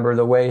remember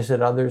the ways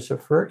that others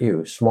have hurt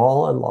you,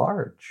 small and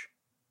large.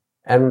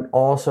 And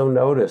also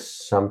notice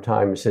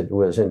sometimes it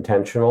was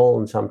intentional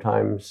and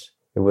sometimes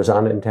it was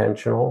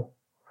unintentional,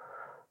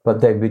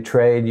 but they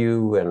betrayed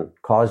you and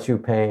caused you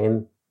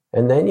pain.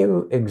 And then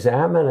you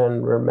examine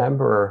and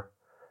remember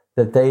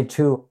that they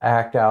too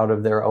act out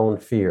of their own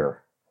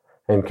fear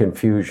and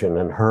confusion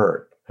and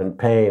hurt and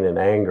pain and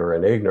anger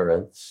and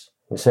ignorance.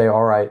 You say,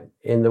 all right,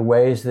 in the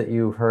ways that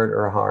you've hurt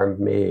or harmed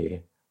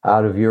me,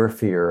 out of your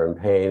fear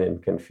and pain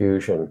and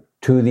confusion,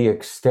 to the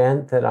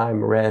extent that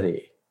I'm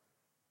ready,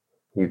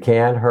 you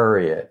can't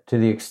hurry it, to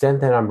the extent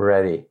that I'm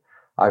ready,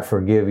 I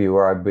forgive you,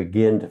 or I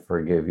begin to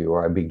forgive you,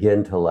 or I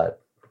begin to let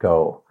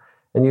go.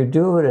 And you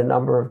do it a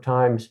number of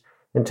times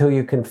until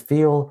you can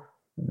feel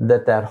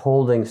that that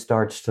holding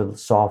starts to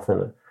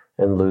soften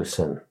and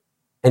loosen.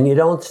 And you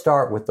don't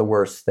start with the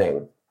worst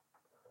thing.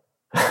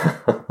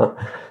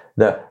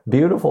 The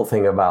beautiful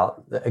thing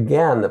about,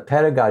 again, the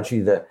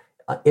pedagogy, the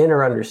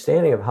inner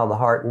understanding of how the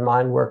heart and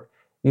mind work,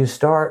 you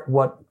start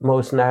what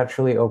most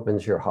naturally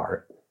opens your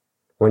heart.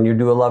 When you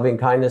do a loving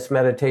kindness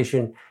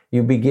meditation,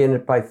 you begin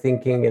it by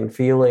thinking and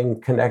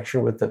feeling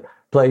connection with the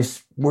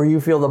place where you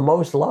feel the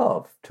most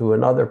love to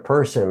another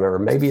person, or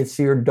maybe it's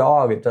to your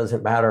dog, it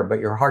doesn't matter, but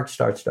your heart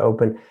starts to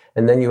open,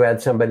 and then you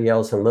add somebody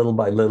else, and little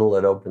by little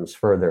it opens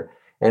further.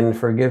 And in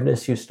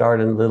forgiveness, you start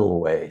in little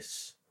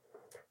ways.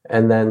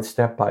 And then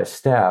step by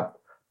step,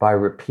 by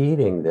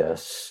repeating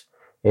this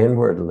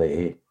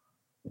inwardly,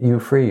 you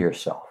free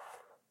yourself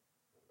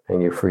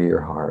and you free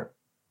your heart.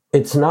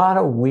 It's not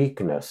a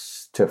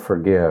weakness to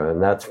forgive,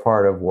 and that's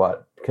part of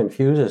what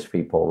confuses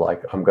people,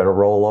 like, I'm going to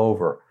roll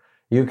over.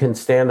 You can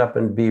stand up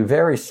and be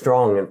very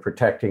strong in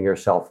protecting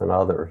yourself and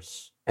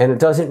others. And it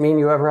doesn't mean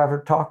you ever have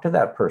to talk to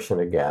that person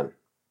again,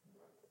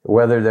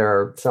 whether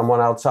they're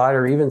someone outside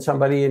or even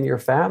somebody in your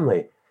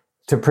family.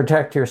 To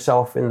protect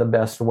yourself in the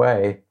best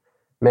way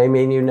may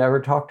mean you never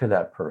talk to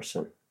that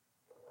person.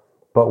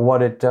 But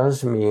what it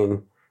does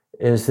mean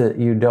is that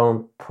you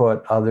don't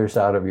put others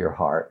out of your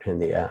heart in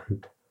the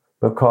end,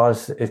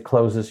 because it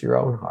closes your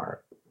own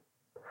heart.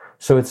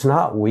 So it's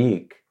not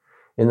weak.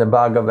 In the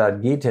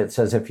Bhagavad Gita, it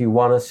says, if you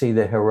want to see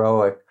the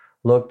heroic,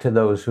 look to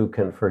those who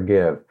can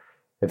forgive.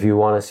 If you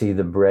want to see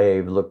the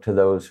brave, look to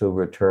those who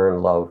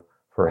return love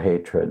for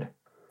hatred.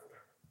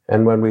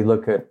 And when we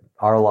look at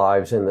our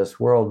lives in this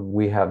world,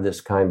 we have this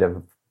kind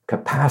of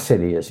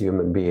capacity as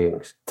human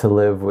beings to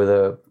live with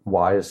a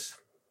wise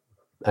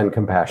and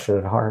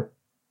compassionate heart.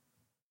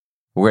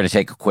 We're going to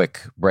take a quick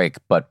break,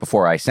 but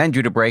before I send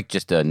you to break,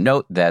 just a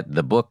note that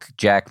the book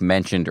Jack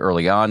mentioned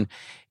early on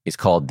is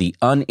called The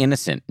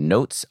Uninnocent: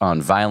 Notes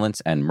on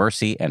Violence and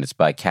Mercy, and it's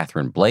by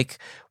Catherine Blake.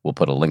 We'll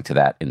put a link to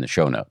that in the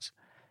show notes.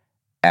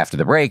 After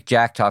the break,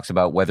 Jack talks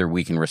about whether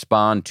we can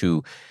respond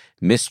to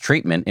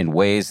mistreatment in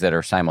ways that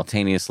are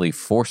simultaneously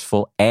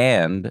forceful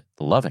and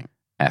loving.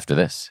 After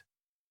this.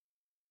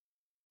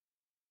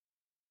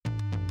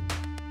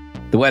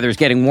 The weather's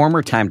getting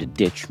warmer. Time to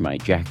ditch my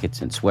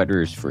jackets and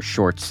sweaters for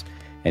shorts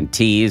and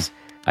tees.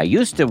 I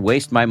used to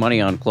waste my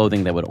money on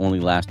clothing that would only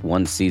last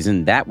one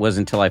season. That was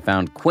until I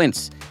found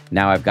Quince.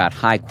 Now I've got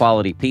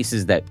high-quality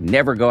pieces that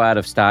never go out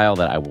of style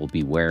that I will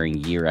be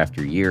wearing year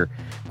after year.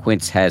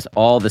 Quince has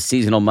all the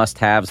seasonal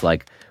must-haves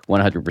like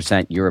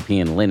 100%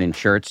 European linen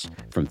shirts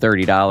from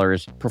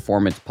 $30,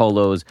 performance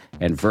polos,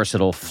 and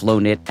versatile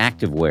flow-knit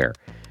activewear.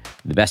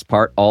 The best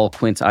part, all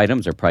Quince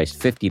items are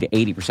priced 50 to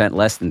 80%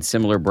 less than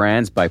similar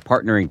brands. By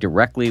partnering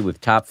directly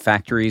with top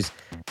factories,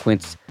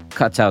 Quince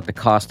cuts out the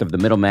cost of the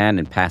middleman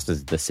and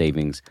passes the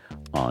savings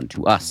on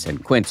to us.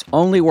 And Quince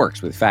only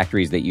works with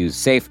factories that use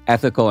safe,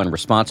 ethical, and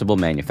responsible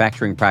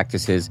manufacturing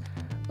practices,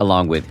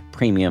 along with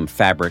premium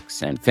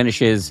fabrics and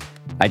finishes.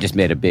 I just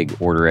made a big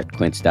order at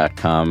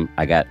quince.com.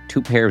 I got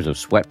 2 pairs of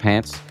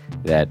sweatpants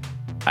that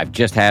I've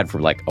just had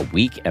for like a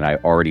week, and I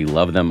already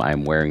love them.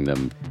 I'm wearing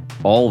them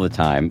all the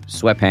time.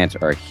 Sweatpants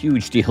are a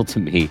huge deal to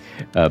me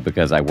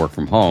because I work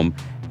from home,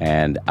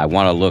 and I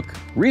want to look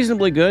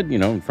reasonably good,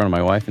 in front of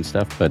my wife and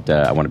stuff, but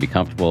I want to be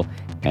comfortable,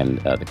 and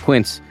the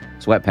Quince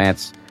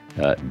sweatpants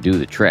do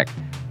the trick.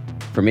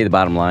 For me, the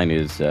bottom line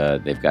is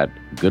they've got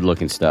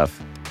good-looking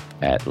stuff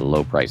at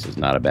low prices.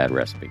 Not a bad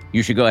recipe.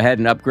 You should go ahead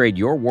and upgrade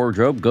your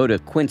wardrobe. Go to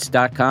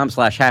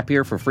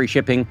quince.com/happier for free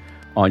shipping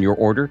on your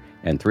order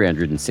and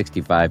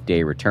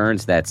 365-day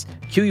returns. That's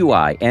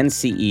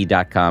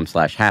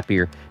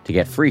QUINCE.com/happier to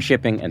get free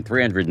shipping and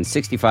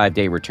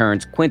 365-day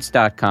returns.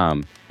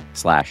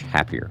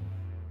 Quince.com/happier.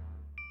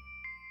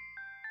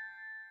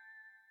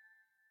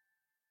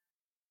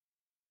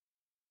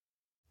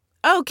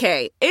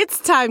 Okay, it's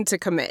time to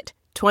commit.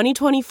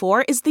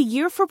 2024 is the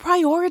year for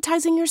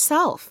prioritizing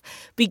yourself.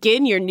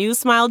 Begin your new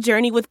smile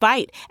journey with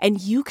Byte, and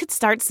you could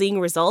start seeing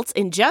results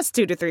in just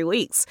 2 to 3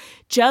 weeks.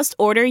 Just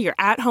order your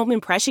at-home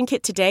impression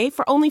kit today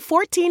for only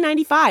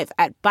 $14.95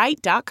 at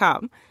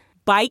Byte.com.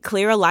 Byte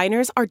Clear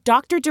aligners are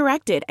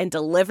doctor-directed and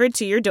delivered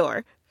to your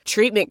door.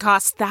 Treatment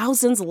costs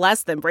thousands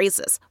less than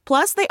braces.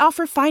 Plus, they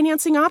offer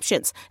financing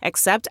options,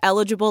 accept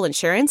eligible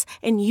insurance,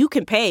 and you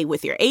can pay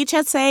with your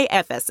HSA,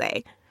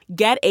 FSA.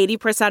 Get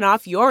 80%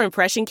 off your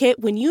impression kit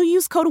when you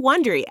use code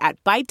WONDERY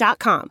at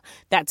Byte.com.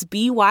 That's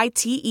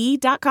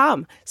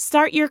BYTE.com.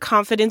 Start your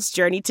confidence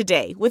journey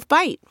today with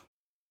Byte.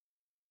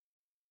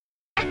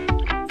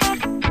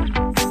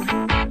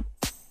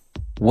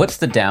 What's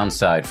the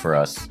downside for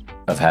us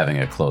of having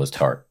a closed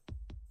heart?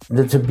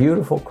 It's a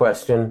beautiful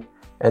question,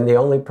 and the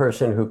only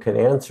person who can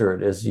answer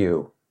it is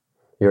you,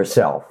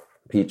 yourself,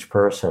 each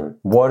person.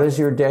 What is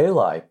your day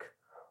like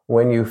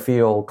when you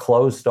feel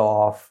closed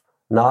off,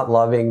 not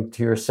loving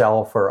to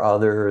yourself or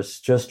others,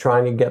 just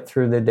trying to get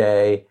through the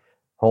day,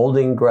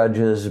 holding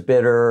grudges,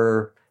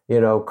 bitter,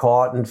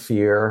 caught in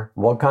fear?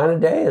 What kind of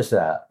day is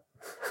that?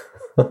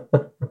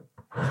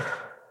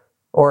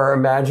 Or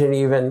imagine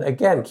even,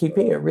 again,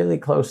 keeping it really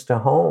close to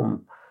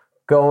home,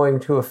 going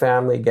to a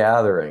family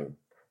gathering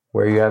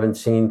where you haven't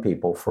seen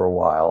people for a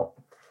while.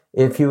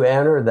 If you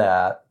enter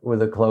that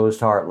with a closed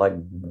heart, like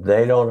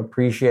they don't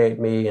appreciate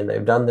me and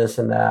they've done this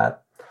and that,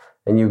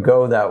 and you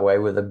go that way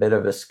with a bit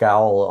of a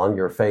scowl on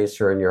your face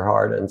or in your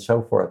heart and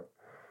so forth,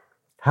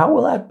 how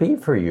will that be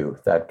for you,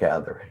 that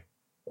gathering?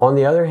 On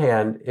the other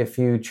hand, if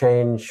you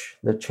change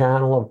the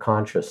channel of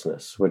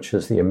consciousness, which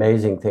is the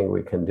amazing thing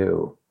we can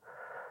do,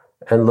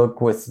 and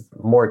look with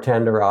more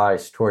tender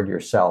eyes toward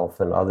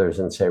yourself and others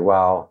and say,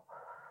 wow,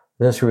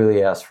 this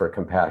really asks for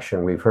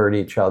compassion. We've hurt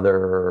each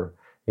other,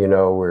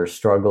 we're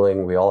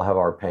struggling, we all have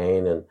our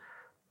pain, and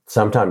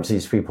sometimes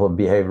these people have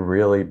behaved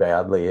really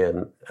badly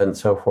and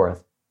so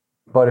forth.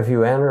 But if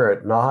you enter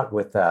it not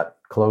with that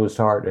closed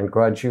heart and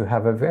grudge, you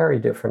have a very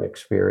different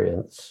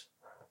experience.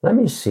 Let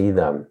me see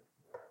them.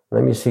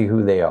 Let me see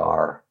who they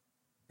are.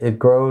 It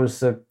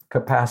grows the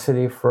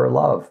capacity for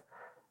love.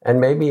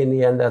 And maybe in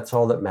the end, that's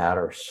all that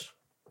matters.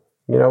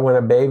 When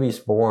a baby's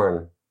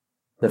born,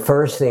 the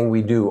first thing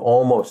we do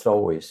almost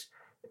always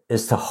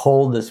is to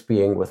hold this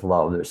being with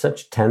love. There's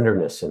such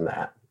tenderness in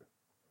that.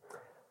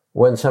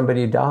 When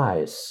somebody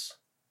dies,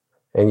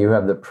 and you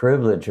have the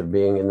privilege of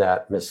being in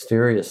that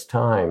mysterious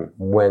time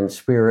when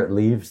spirit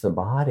leaves the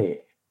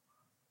body,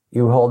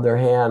 you hold their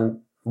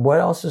hand. What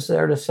else is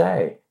there to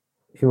say?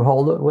 You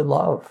hold it with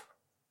love.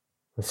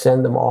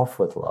 Send them off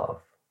with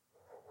love.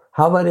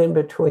 How about in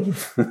between?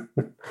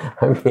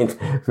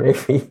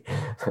 Maybe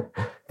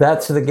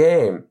that's the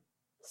game.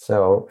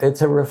 So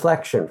it's a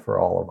reflection for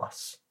all of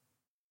us.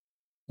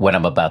 What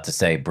I'm about to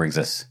say brings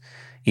us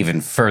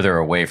even further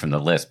away from the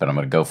list, but I'm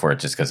going to go for it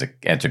just because it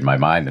entered my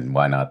mind, and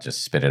why not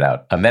just spit it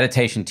out. A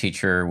meditation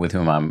teacher with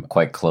whom I'm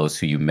quite close,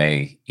 who you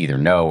may either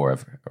know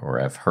or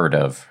have heard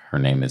of, her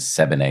name is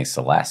Sebene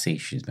Selassie.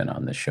 She's been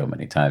on this show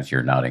many times.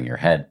 You're nodding your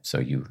head, so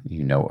you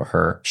know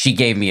her. She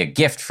gave me a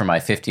gift for my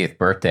 50th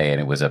birthday, and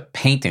it was a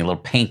little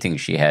painting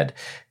she had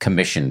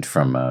commissioned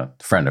from a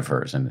friend of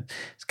hers, and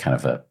it's kind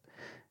of a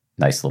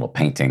nice little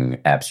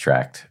painting,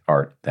 abstract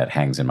art that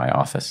hangs in my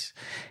office.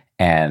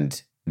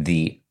 And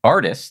the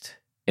artist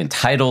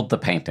entitled the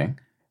painting,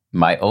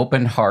 "My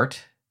Open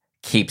Heart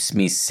Keeps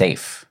Me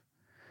Safe."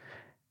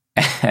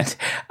 And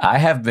I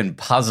have been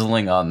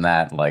puzzling on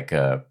that like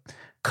a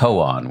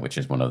koan, which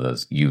is one of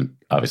those, you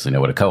obviously know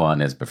what a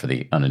koan is, but for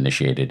the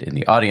uninitiated in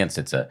the audience,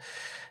 it's a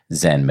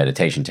Zen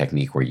meditation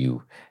technique where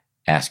you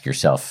ask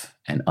yourself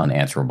an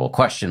unanswerable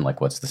question,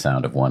 like what's the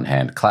sound of one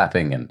hand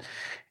clapping? And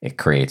it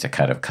creates a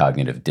kind of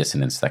cognitive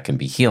dissonance that can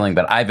be healing.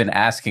 But I've been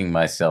asking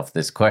myself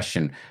this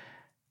question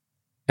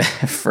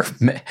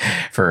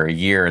for a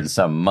year and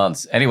some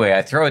months. Anyway,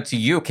 I throw it to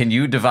you. Can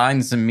you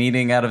divine some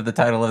meaning out of the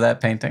title of that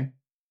painting?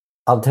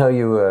 I'll tell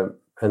you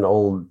an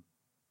old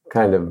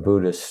kind of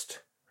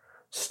Buddhist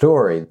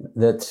story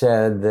that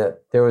said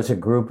that there was a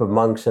group of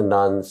monks and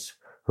nuns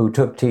who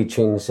took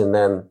teachings and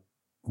then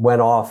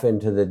went off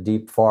into the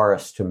deep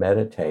forest to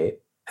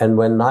meditate. And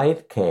when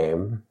night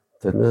came,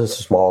 this is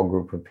a small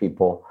group of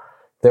people,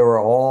 there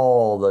were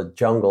all the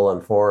jungle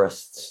and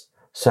forests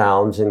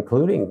sounds,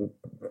 including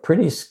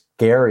pretty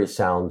scary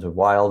sounds of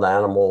wild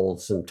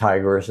animals and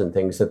tigers and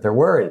things that there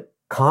weren't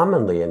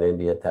commonly in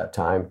India at that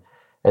time.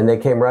 And they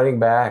came running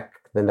back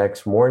the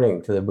next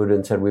morning to the Buddha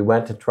and said, we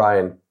went to try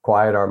and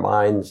quiet our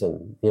minds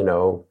and,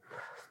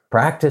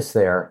 practice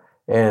there.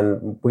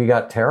 And we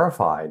got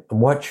terrified.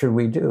 What should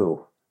we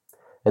do?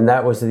 And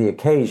that was the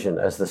occasion,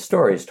 as the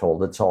story is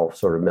told, it's all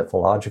sort of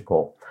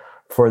mythological,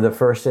 for the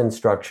first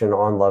instruction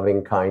on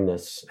loving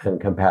kindness and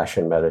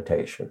compassion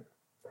meditation.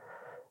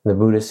 The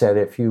Buddha said,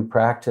 if you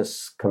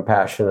practice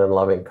compassion and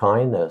loving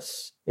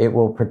kindness, it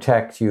will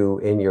protect you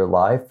in your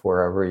life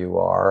wherever you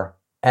are.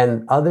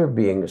 And other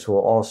beings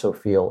will also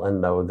feel and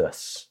know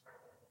this.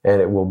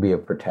 And it will be a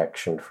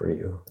protection for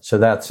you. So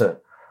that's a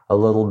a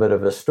little bit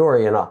of a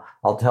story. And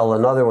I'll tell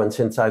another one.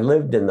 Since I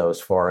lived in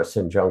those forests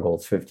and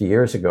jungles 50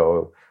 years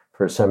ago,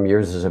 for some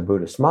years as a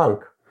Buddhist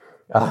monk,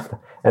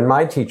 and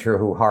my teacher,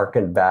 who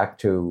hearkened back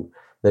to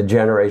the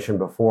generation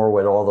before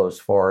when all those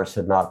forests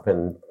had not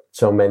been,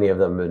 so many of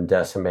them been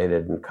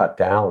decimated and cut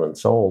down and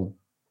sold,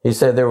 he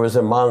said there was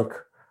a monk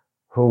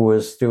who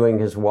was doing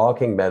his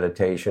walking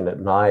meditation at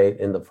night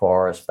in the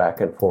forest,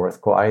 back and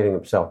forth, quieting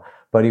himself,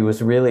 but he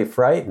was really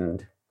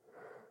frightened.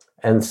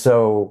 And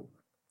so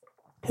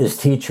his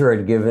teacher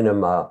had given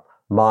him a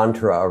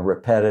mantra, a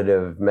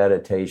repetitive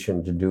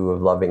meditation to do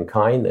of loving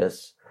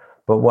kindness.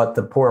 But what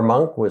the poor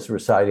monk was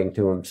reciting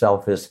to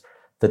himself is,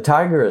 the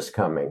tiger is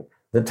coming,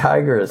 the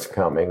tiger is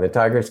coming, the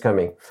tiger is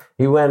coming.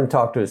 He went and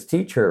talked to his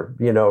teacher,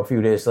 a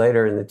few days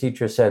later, and the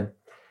teacher said,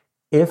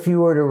 if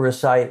you were to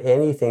recite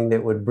anything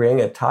that would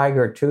bring a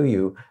tiger to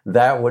you,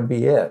 that would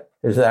be it.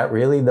 Is that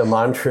really the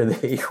mantra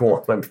that you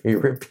want to be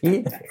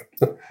repeating?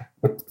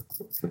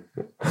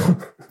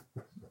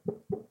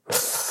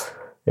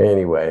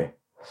 Anyway,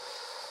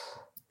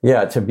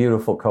 yeah, it's a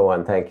beautiful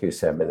koan. Thank you,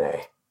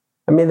 Sebene.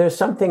 I mean, there's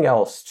something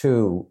else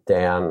too,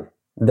 Dan,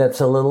 that's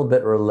a little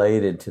bit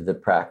related to the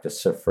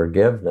practice of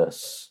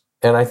forgiveness.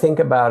 And I think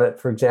about it,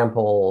 for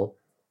example,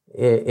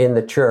 in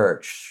the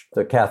church,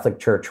 the Catholic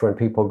Church, when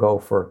people go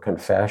for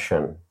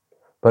confession.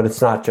 But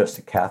it's not just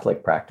a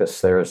Catholic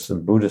practice. There's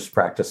some Buddhist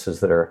practices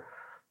that are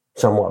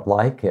somewhat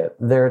like it.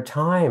 There are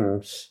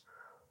times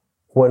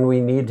when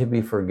we need to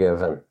be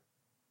forgiven.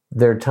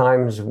 There are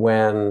times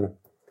when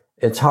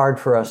it's hard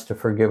for us to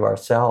forgive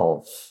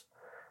ourselves.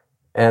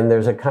 And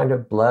there's a kind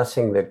of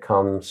blessing that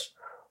comes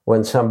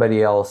when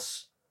somebody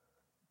else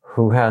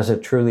who has a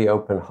truly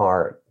open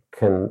heart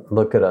can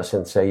look at us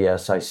and say,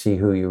 yes, I see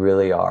who you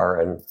really are.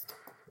 And,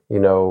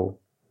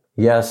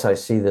 yes, I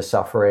see the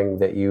suffering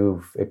that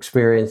you've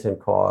experienced and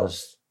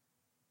caused,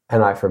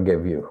 and I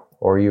forgive you,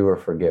 or you are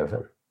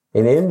forgiven.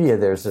 In India,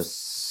 there's a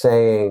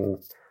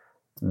saying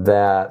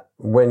that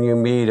when you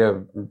meet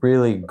a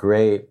really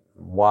great,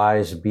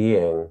 wise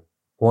being,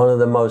 one of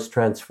the most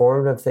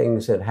transformative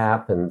things that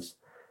happens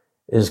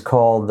is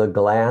called the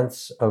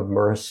glance of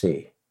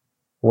mercy.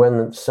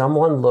 When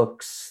someone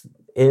looks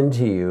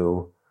into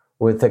you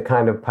with the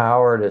kind of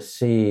power to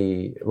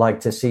see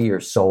your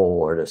soul,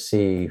 or to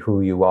see who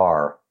you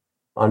are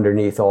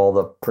underneath all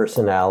the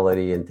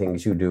personality and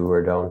things you do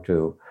or don't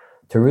do,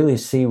 to really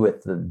see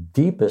with the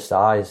deepest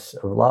eyes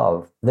of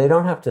love. They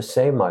don't have to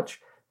say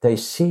much. They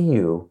see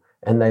you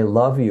and they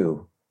love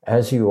you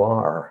as you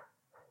are.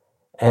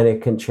 And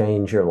it can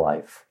change your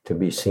life to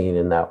be seen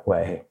in that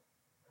way,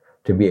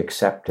 to be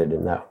accepted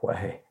in that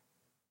way.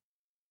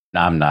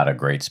 I'm not a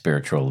great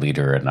spiritual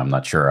leader, and I'm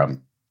not sure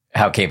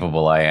how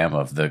capable I am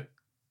of the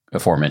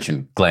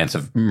aforementioned glance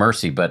of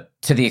mercy. But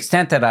to the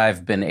extent that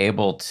I've been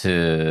able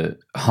to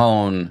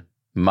hone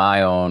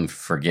my own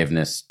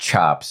forgiveness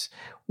chops,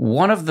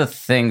 one of the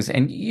things,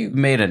 and you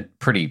made a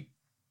pretty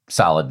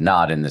solid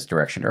nod in this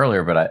direction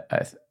earlier, but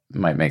I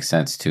might make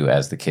sense to,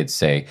 as the kids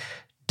say,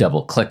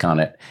 double click on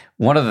it.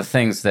 One of the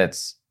things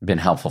that's been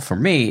helpful for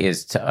me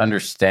is to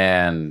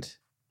understand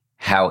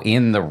how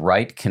in the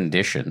right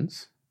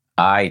conditions,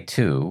 I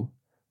too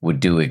would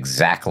do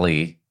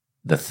exactly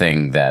the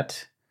thing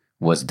that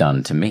was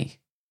done to me.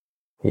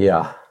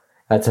 Yeah,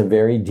 that's a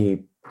very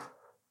deep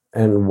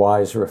and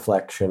wise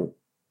reflection.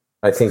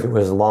 I think it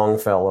was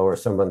Longfellow or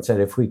someone said,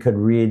 if we could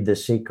read the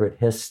secret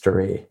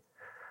history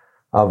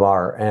of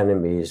our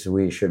enemies,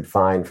 we should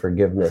find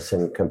forgiveness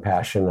and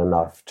compassion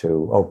enough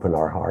to open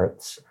our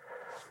hearts.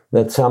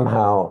 That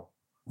somehow,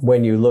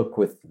 when you look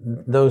with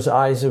those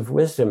eyes of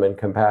wisdom and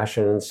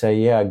compassion and say,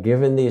 yeah,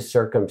 given these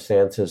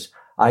circumstances,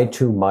 I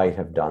too might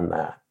have done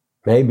that.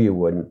 Maybe you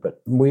wouldn't,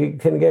 but we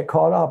can get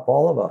caught up,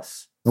 all of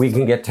us. We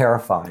can get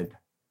terrified.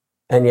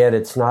 And yet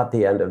it's not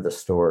the end of the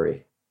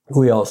story.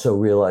 We also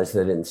realize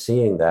that in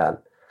seeing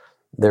that,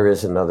 there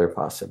is another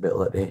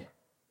possibility.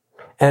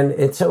 And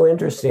it's so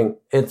interesting.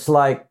 It's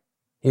like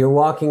you're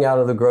walking out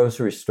of the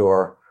grocery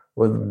store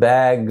with a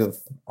bag of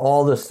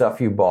all the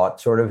stuff you bought,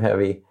 sort of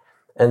heavy,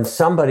 and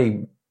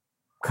somebody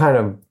kind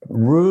of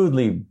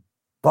rudely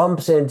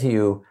bumps into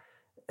you,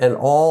 and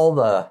all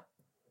the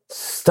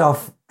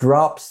stuff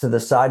drops to the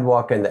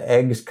sidewalk, and the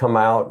eggs come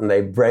out and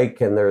they break,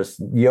 and there's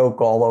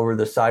yolk all over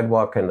the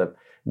sidewalk, and the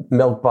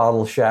milk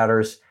bottle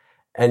shatters.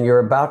 And you're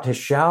about to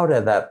shout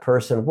at that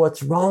person,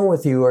 what's wrong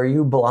with you? Are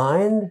you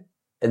blind?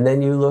 And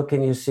then you look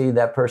and you see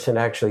that person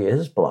actually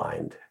is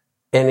blind.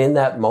 And in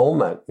that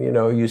moment,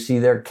 you see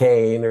their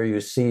cane, or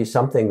you see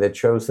something that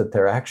shows that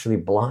they're actually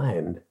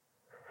blind.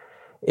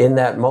 In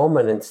that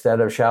moment, instead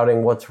of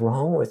shouting, what's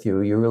wrong with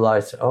you? You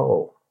realize,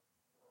 oh,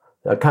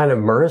 a kind of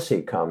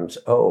mercy comes.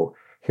 Oh,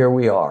 here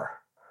we are,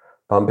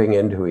 bumping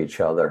into each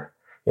other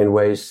in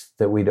ways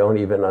that we don't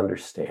even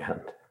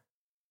understand.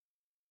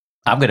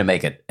 I'm going to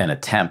make an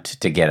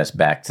attempt to get us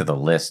back to the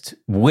list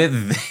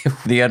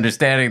with the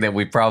understanding that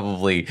we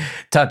probably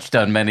touched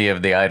on many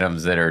of the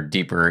items that are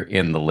deeper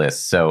in the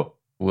list. So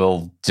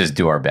we'll just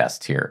do our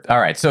best here.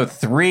 All right. So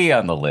 3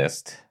 on the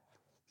list.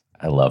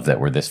 I love that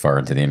we're this far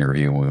into the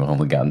interview and we've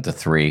only gotten to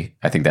 3.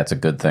 I think that's a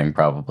good thing,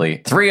 probably.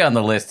 3 on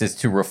the list is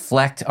to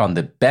reflect on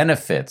the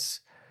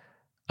benefits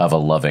of a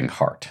loving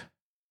heart.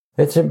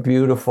 It's a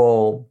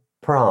beautiful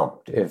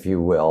prompt, if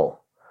you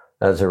will,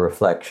 as a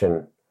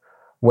reflection.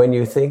 When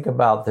you think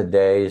about the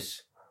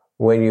days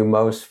when you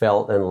most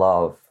felt in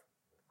love,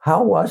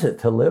 how was it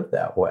to live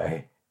that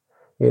way?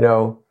 You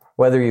know,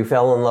 whether you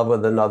fell in love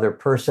with another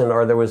person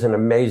or there was an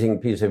amazing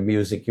piece of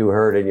music you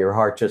heard and your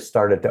heart just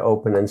started to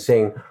open and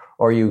sing,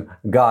 or you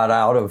got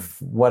out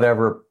of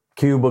whatever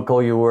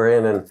cubicle you were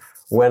in and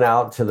went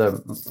out to the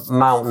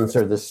mountains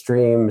or the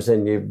streams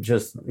and you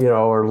just,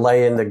 or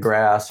lay in the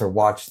grass or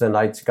watch the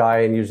night sky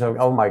and you say,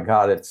 oh my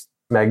God, it's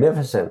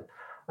magnificent.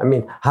 I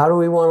mean, how do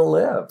we want to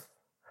live?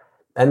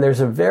 And there's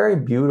a very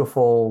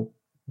beautiful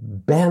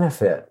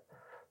benefit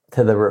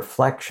to the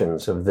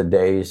reflections of the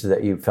days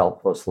that you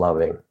felt most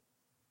loving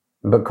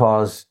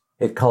because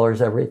it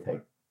colors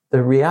everything.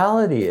 The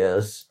reality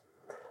is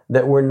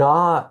that we're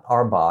not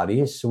our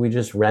bodies, so we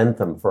just rent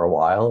them for a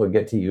while. We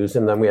get to use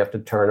them, then we have to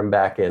turn them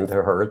back into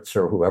Hertz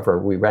or whoever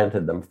we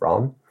rented them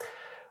from.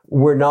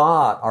 We're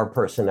not our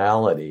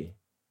personality.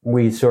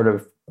 We sort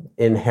of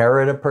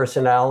inherit a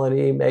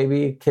personality,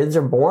 maybe. Kids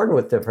are born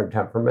with different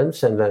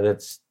temperaments, and then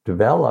it's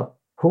developed.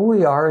 Who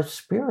we are is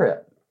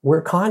spirit.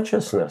 We're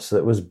consciousness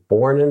that was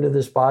born into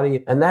this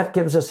body, and that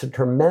gives us a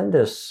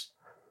tremendous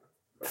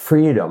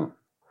freedom.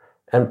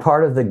 And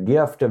part of the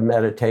gift of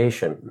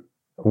meditation,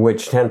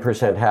 which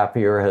 10%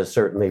 Happier has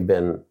certainly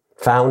been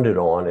founded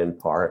on in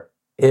part,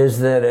 is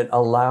that it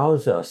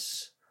allows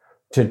us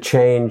to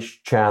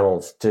change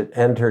channels, to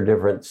enter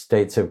different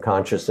states of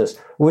consciousness,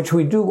 which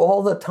we do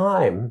all the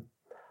time.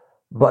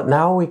 But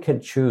now we can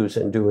choose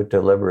and do it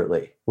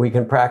deliberately. We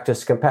can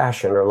practice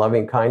compassion or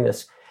loving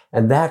kindness,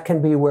 and that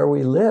can be where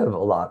we live a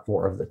lot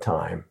more of the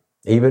time,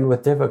 even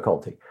with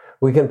difficulty.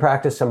 We can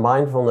practice a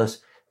mindfulness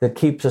that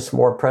keeps us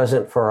more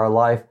present for our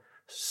life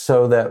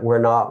so that we're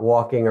not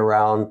walking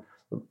around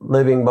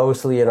living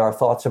mostly in our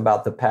thoughts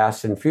about the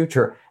past and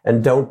future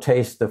and don't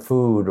taste the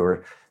food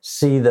or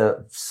see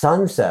the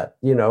sunset,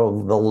 the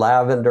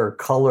lavender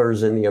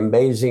colors and the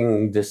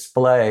amazing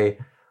display.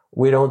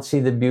 We don't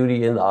see the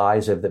beauty in the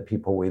eyes of the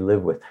people we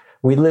live with.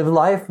 We live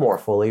life more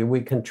fully.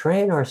 We can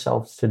train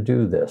ourselves to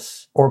do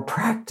this or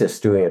practice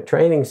doing it.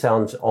 Training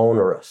sounds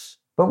onerous,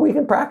 but we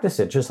can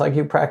practice it just like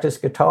you practice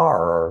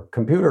guitar or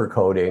computer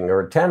coding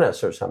or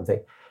tennis or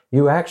something.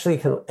 You actually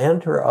can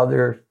enter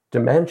other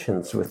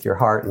dimensions with your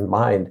heart and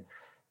mind.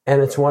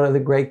 And it's one of the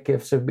great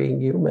gifts of being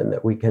human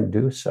that we can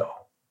do so.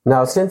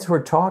 Now, since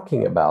we're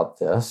talking about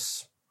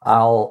this,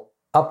 I'll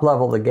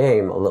up-level the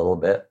game a little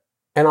bit.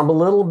 And I'm a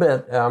little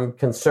bit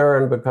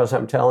concerned because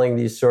I'm telling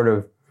these sort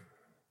of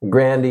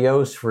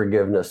grandiose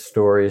forgiveness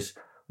stories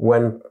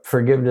when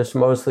forgiveness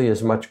mostly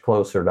is much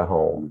closer to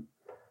home.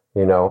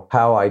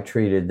 How I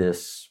treated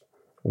this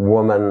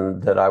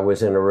woman that I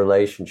was in a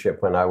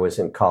relationship when I was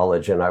in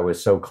college and I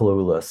was so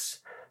clueless.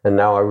 And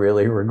now I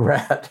really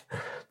regret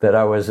that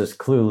I was as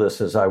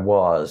clueless as I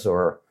was,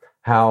 or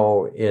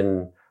how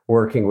in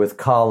working with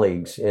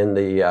colleagues in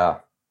the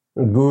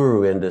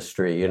guru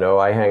industry,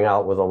 I hang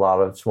out with a lot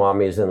of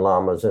swamis and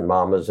lamas and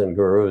mamas and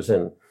gurus,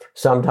 and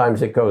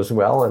sometimes it goes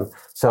well, and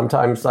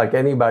sometimes, like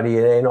anybody,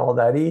 it ain't all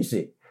that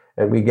easy.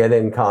 And we get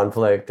in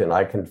conflict, and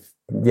I can,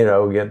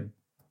 get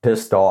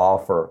pissed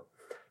off or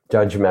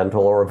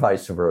judgmental or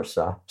vice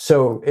versa.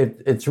 So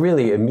it's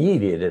really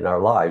immediate in our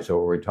lives where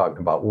we're talking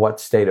about what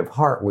state of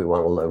heart we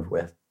want to live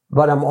with.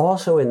 But I'm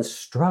also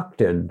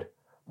instructed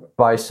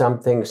by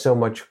something so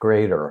much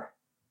greater.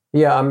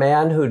 Yeah, a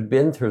man who'd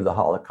been through the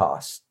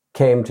Holocaust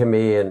came to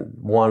me and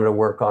wanted to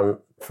work on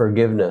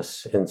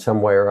forgiveness in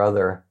some way or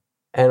other.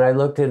 And I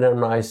looked at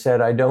him and I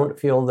said, I don't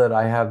feel that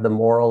I have the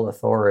moral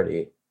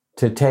authority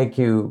to take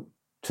you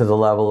to the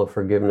level of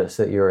forgiveness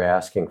that you're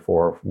asking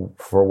for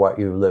what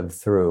you lived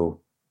through.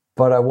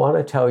 But I want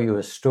to tell you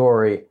a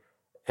story,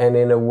 and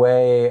in a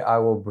way, I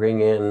will bring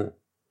in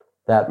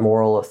that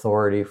moral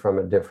authority from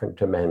a different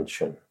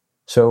dimension.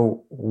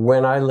 So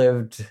when I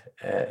lived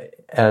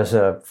as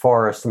a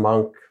forest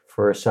monk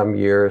for some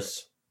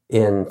years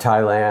in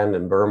Thailand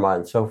and Burma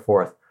and so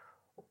forth,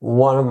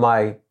 one of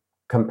my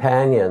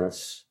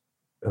companions,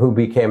 who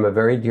became a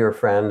very dear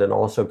friend and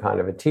also kind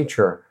of a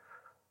teacher,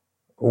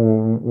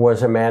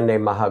 was a man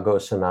named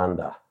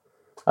Mahagosananda,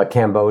 a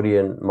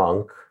Cambodian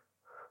monk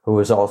who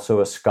was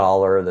also a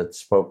scholar that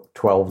spoke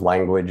 12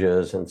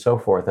 languages and so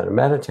forth, and a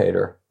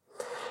meditator.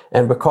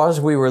 And because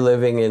we were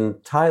living in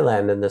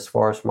Thailand in this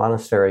forest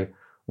monastery,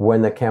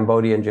 when the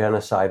Cambodian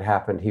genocide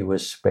happened, he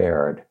was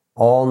spared.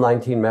 All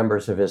 19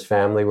 members of his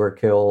family were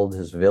killed.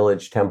 His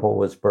village temple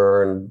was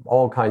burned.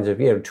 All kinds of,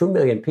 2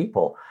 million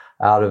people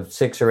out of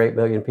 6 or 8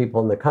 million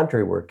people in the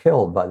country were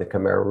killed by the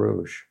Khmer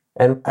Rouge.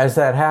 And as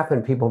that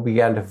happened, people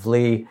began to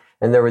flee,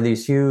 and there were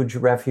these huge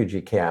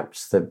refugee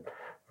camps that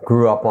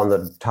grew up on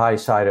the Thai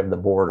side of the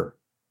border.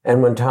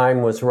 And when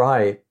time was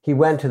right, he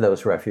went to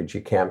those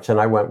refugee camps, and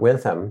I went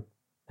with him.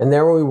 And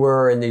there we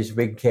were in these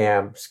big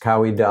camps,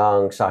 Khao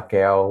Dung,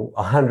 Sakeo,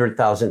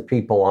 100,000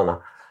 people on a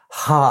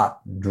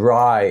hot,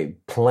 dry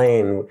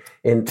plain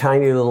in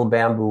tiny little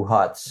bamboo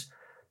huts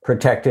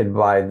protected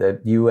by the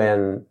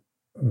UN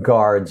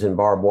guards and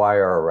barbed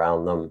wire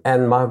around them.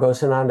 And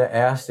Mahagosananda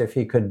asked if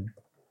he could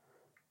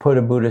put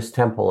a Buddhist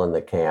temple in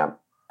the camp.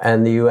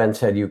 And the UN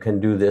said, you can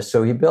do this.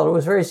 So he built, it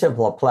was very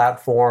simple, a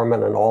platform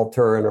and an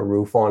altar and a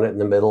roof on it in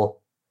the middle.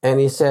 And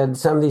he said,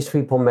 some of these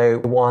people may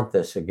want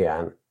this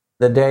again.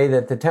 The day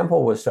that the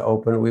temple was to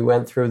open, we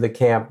went through the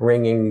camp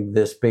ringing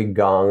this big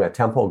gong, a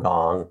temple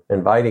gong,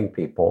 inviting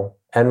people.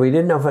 And we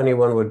didn't know if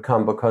anyone would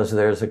come because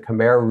there's a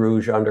Khmer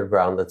Rouge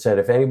underground that said,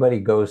 if anybody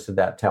goes to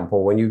that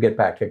temple, when you get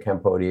back to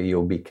Cambodia,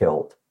 you'll be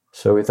killed.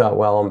 So we thought,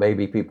 well,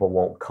 maybe people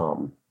won't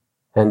come.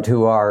 And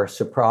to our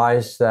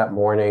surprise that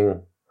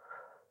morning,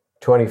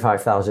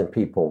 25,000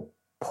 people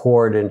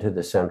poured into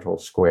the central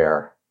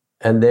square.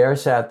 And there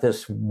sat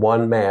this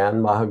one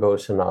man,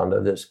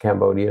 Mahagosananda, this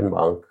Cambodian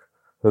monk,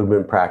 who'd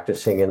been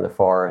practicing in the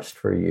forest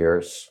for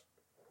years.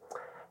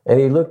 And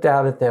he looked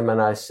out at them,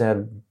 and I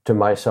said to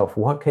myself,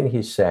 what can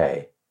he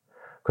say?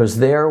 Because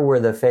there were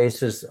the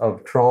faces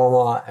of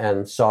trauma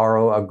and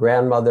sorrow, a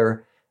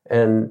grandmother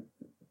and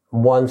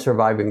one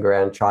surviving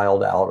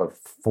grandchild out of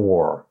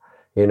 4,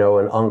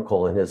 an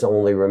uncle and his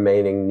only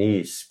remaining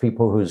niece,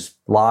 people whose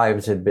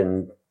lives had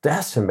been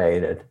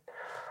decimated.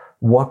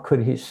 What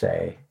could he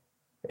say?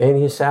 And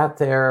he sat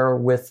there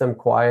with them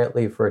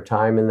quietly for a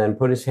time and then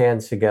put his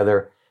hands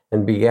together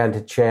and began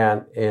to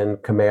chant in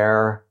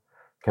Khmer,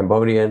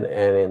 Cambodian,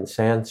 and in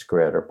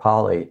Sanskrit or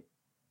Pali.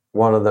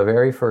 One of the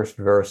very first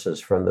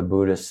verses from the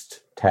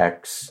Buddhist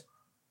texts,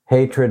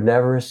 hatred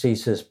never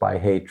ceases by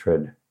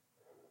hatred,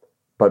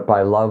 but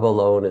by love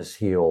alone is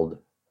healed.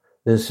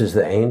 This is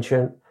the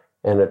ancient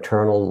and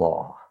eternal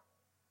law.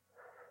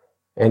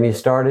 And he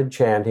started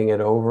chanting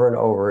it over and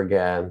over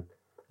again,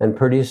 and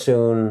pretty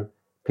soon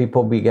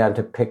people began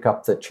to pick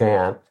up the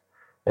chant.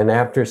 And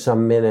after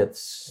some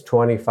minutes,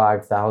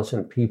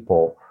 25,000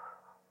 people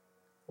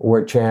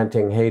were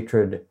chanting,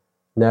 hatred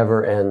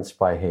never ends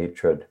by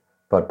hatred,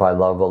 but by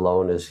love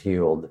alone is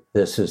healed.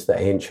 This is the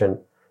ancient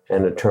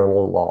and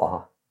eternal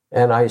law.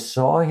 And I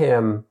saw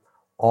him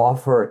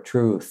offer a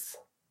truth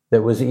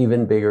that was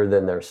even bigger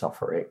than their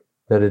suffering,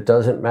 that it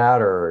doesn't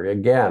matter,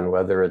 again,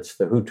 whether it's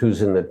the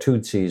Hutus and the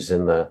Tutsis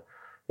and the,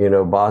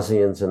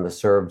 Bosnians and the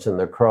Serbs and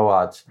the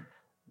Croats,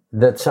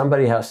 that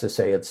somebody has to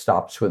say it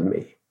stops with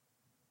me.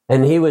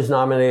 And he was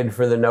nominated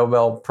for the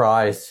Nobel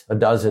Prize a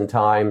dozen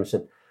times,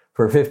 and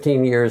for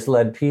 15 years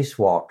led peace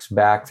walks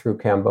back through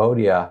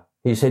Cambodia.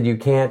 He said, you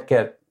can't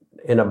get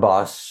in a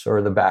bus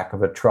or the back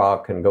of a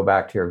truck and go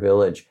back to your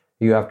village.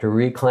 You have to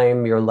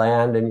reclaim your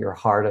land and your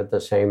heart at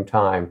the same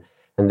time.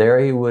 And there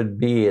he would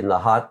be in the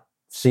hot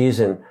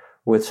season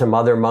with some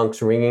other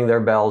monks ringing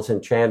their bells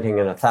and chanting,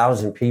 and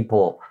 1,000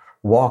 people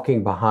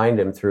walking behind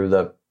him through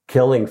the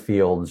killing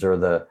fields or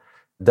the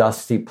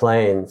dusty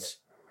plains.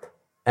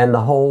 And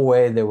the whole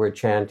way they were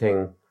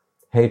chanting,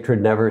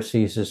 hatred never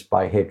ceases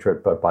by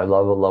hatred, but by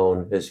love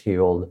alone is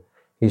healed.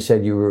 He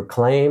said, you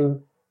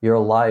reclaim your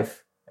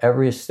life,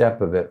 every step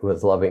of it,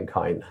 with loving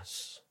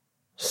kindness.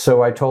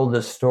 So I told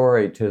this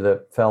story to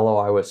the fellow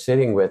I was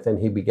sitting with, and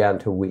he began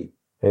to weep.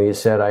 And he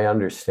said, I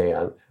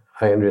understand.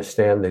 I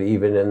understand that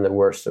even in the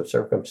worst of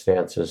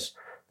circumstances,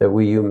 that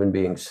we human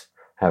beings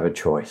have a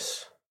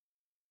choice.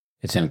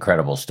 It's an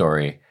incredible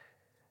story.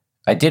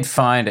 I did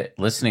find,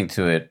 listening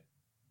to it,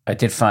 that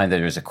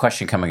there's a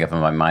question coming up in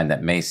my mind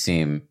that may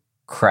seem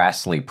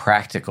crassly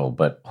practical,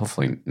 but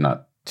hopefully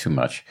not too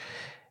much,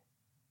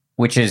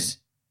 which is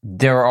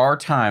there are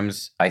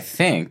times, I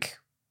think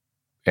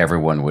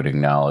everyone would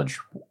acknowledge,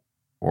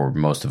 or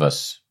most of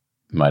us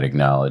might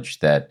acknowledge,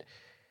 that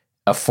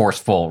a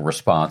forceful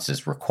response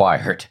is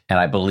required. And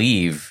I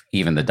believe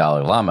even the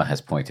Dalai Lama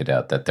has pointed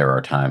out that there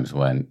are times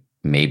when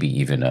maybe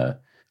even a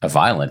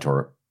violent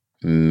or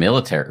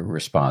military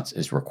response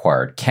is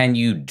required. Can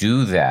you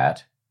do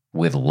that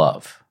with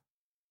love?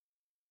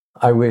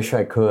 I wish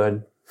I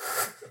could.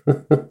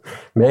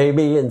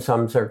 Maybe in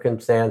some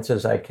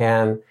circumstances I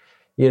can.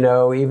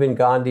 Even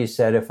Gandhi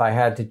said, if I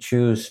had to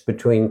choose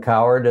between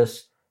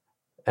cowardice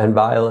and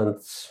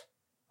violence,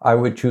 I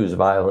would choose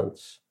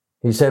violence.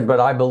 He said, but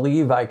I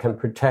believe I can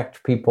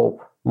protect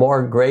people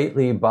more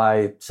greatly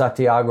by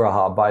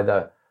satyagraha, by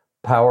the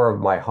power of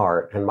my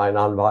heart and my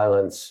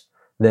nonviolence,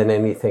 than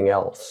anything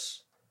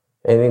else.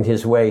 And in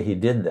his way, he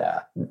did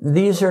that.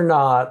 These are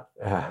not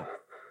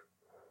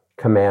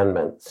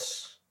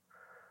commandments.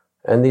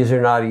 And these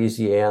are not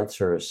easy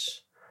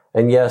answers.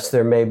 And yes,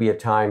 there may be a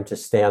time to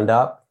stand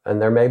up,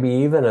 and there may be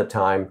even a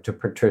time to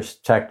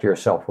protect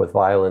yourself with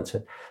violence.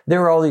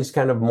 There are all these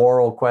kind of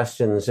moral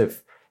questions.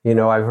 If,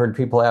 I've heard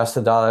people ask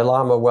the Dalai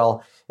Lama,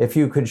 well, if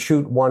you could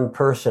shoot one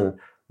person,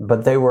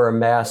 but they were a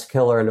mass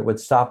killer and it would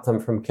stop them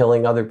from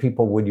killing other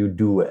people, would you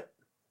do it?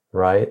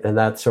 Right? And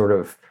that's sort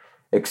of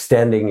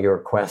extending your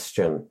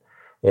question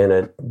in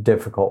a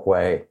difficult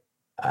way.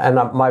 And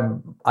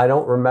I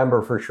don't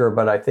remember for sure,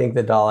 but I think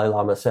the Dalai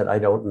Lama said, I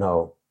don't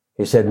know.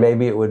 He said,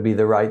 maybe it would be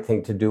the right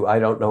thing to do. I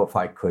don't know if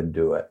I could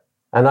do it.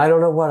 And I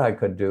don't know what I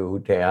could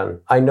do, Dan.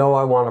 I know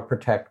I want to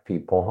protect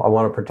people. I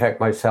want to protect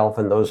myself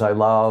and those I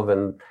love.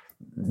 And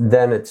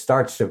then it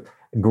starts to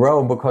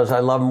grow because I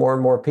love more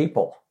and more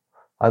people.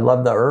 I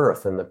love the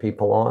earth and the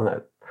people on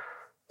it.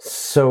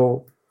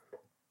 So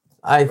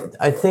I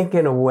think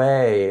in a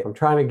way, I'm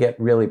trying to get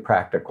really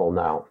practical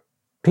now.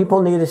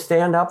 People need to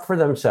stand up for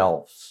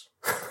themselves.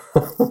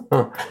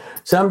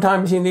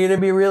 Sometimes you need to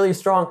be really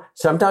strong.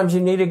 Sometimes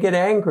you need to get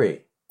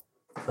angry.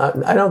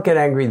 I don't get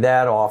angry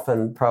that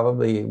often.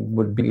 Probably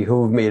would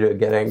behoove me to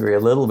get angry a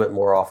little bit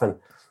more often.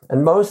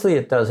 And mostly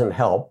it doesn't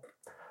help.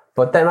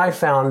 But then I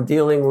found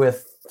dealing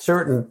with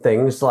certain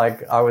things,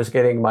 like I was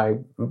getting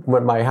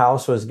when my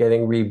house was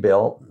getting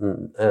rebuilt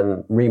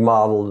and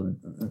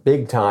remodeled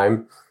big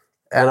time,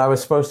 and I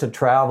was supposed to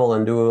travel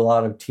and do a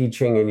lot of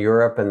teaching in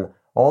Europe, and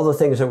all the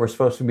things that were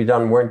supposed to be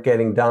done weren't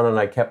getting done, and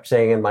I kept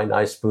saying in my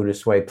nice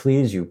Buddhist way,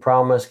 please, you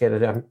promise, get it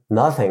done.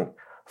 Nothing.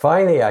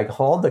 Finally, I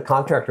called the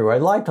contractor who I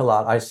liked a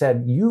lot. I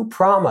said, you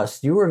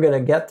promised you were going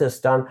to get this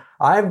done.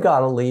 I've got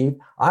to leave.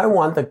 I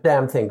want the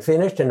damn thing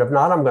finished. And if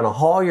not, I'm going to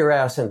haul your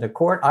ass into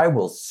court. I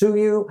will sue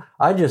you.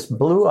 I just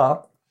blew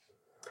up.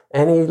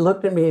 And he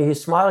looked at me, he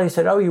smiled. He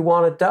said, oh, you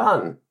want it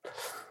done?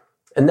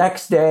 And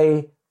next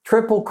day,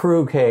 triple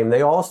crew came.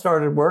 They all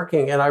started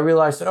working. And I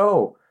realized,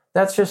 oh,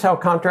 that's just how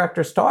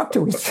contractors talk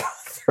to each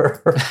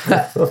other.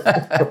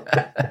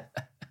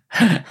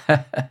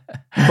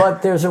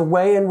 But there's a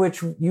way in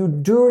which you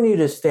do need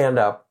to stand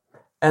up.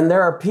 And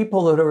there are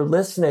people that are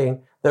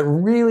listening that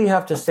really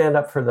have to stand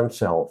up for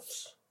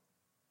themselves.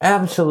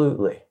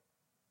 Absolutely.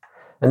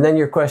 And then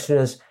your question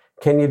is,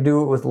 can you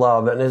do it with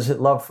love? And is it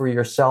love for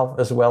yourself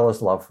as well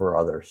as love for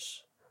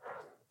others?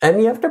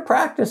 And you have to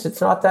practice.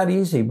 It's not that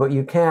easy, but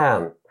you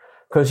can.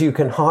 Because you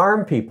can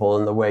harm people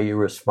in the way you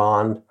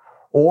respond,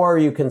 or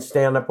you can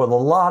stand up with a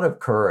lot of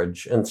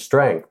courage and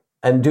strength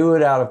and do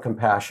it out of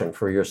compassion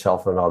for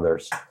yourself and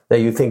others,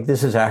 that you think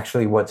this is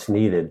actually what's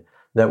needed,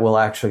 that will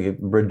actually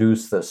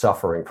reduce the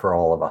suffering for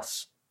all of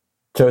us.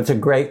 So it's a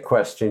great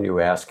question you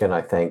ask, and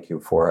I thank you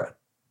for it.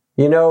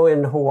 You know,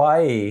 in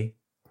Hawaii,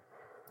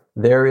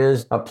 there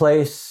is a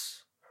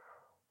place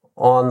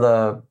on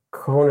the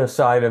Kona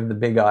side of the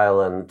Big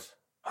Island,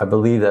 I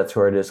believe that's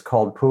where it is,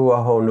 called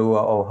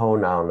Puahonua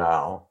Ohonau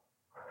now,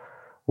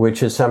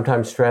 which is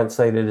sometimes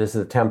translated as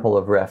the Temple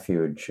of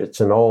Refuge.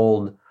 It's an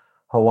old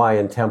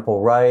Hawaiian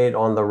temple right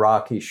on the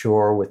rocky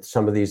shore with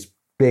some of these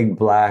big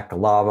black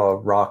lava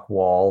rock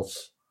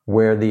walls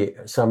where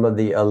some of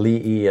the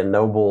ali'i and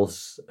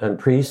nobles and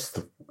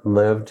priests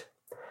lived.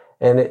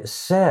 And it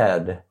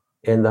said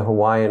in the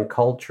Hawaiian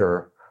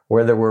culture,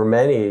 where there were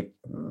many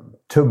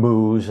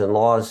taboos and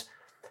laws,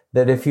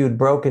 that if you'd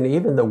broken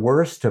even the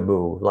worst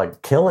taboo,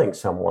 like killing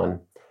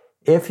someone,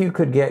 if you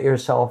could get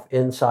yourself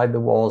inside the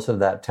walls of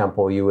that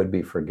temple, you would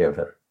be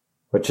forgiven,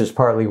 which is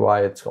partly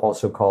why it's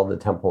also called the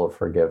Temple of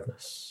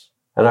Forgiveness.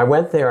 And I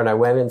went there and I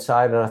went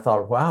inside and I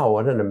thought, wow,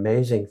 what an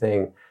amazing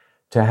thing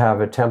to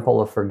have a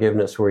Temple of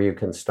Forgiveness where you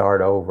can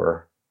start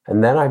over.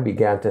 And then I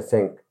began to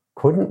think,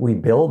 couldn't we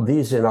build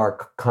these in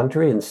our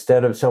country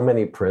instead of so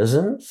many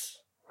prisons?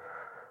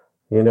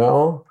 You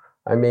know,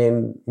 I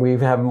mean, we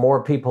have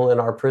more people in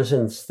our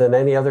prisons than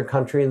any other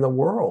country in the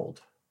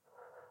world.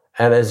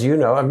 And as you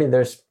know, I mean,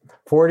 there's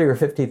 40 or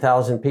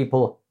 50,000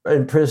 people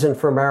in prison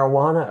for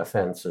marijuana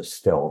offenses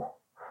still.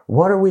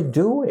 What are we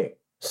doing?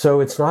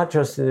 So it's not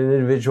just an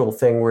individual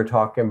thing we're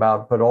talking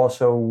about, but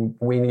also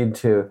we need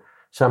to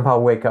somehow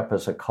wake up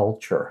as a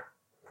culture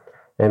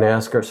and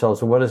ask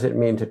ourselves, what does it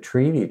mean to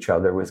treat each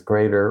other with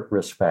greater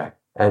respect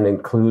and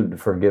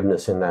include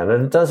forgiveness in that?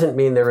 And it doesn't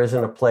mean there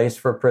isn't a place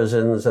for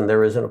prisons and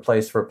there isn't a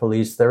place for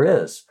police. There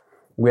is.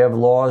 We have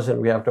laws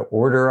and we have to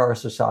order our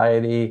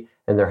society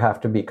and there have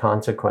to be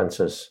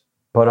consequences.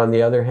 But on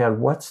the other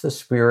hand, what's the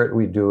spirit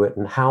we do it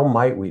and how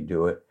might we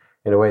do it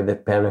in a way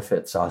that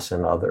benefits us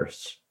and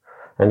others?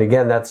 And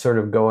again, that's sort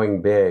of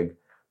going big,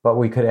 but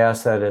we could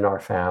ask that in our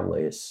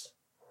families.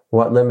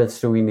 What limits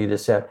do we need to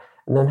set?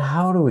 And then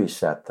how do we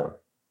set them?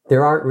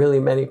 There aren't really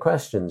many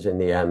questions in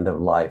the end of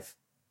life.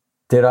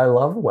 Did I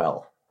love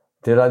well?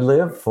 Did I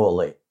live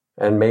fully?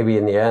 And maybe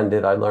in the end,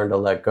 did I learn to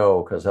let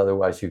go? Because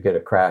otherwise you get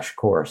a crash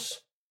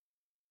course.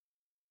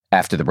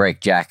 After the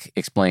break, Jack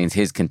explains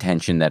his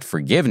contention that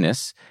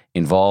forgiveness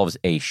involves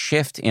a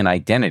shift in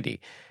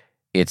identity.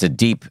 It's a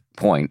deep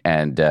point,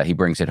 and he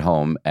brings it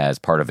home as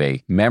part of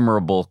a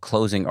memorable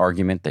closing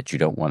argument that you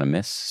don't want to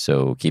miss,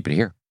 so keep it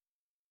here.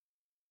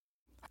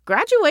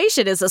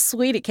 Graduation is a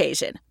sweet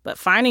occasion, but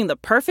finding the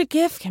perfect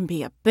gift can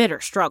be a bitter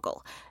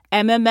struggle.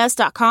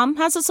 MMS.com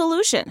has a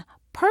solution.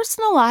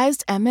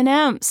 Personalized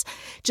M&Ms.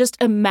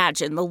 Just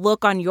imagine the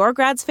look on your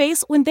grad's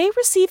face when they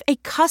receive a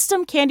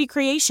custom candy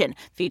creation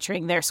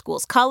featuring their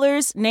school's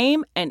colors,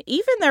 name, and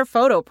even their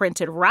photo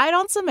printed right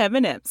on some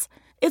M&Ms.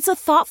 It's a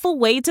thoughtful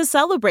way to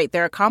celebrate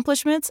their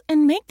accomplishments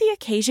and make the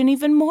occasion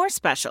even more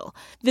special.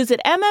 Visit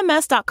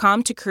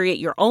MMS.com to create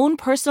your own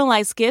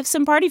personalized gifts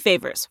and party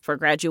favors for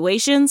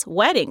graduations,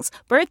 weddings,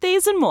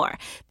 birthdays, and more.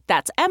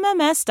 That's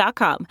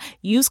MMS.com.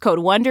 Use code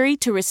WONDERY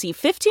to receive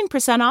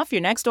 15% off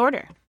your next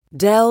order.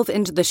 Delve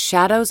into the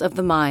shadows of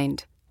the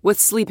mind. with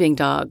Sleeping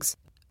Dogs,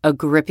 a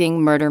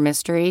gripping murder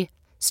mystery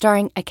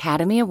starring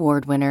Academy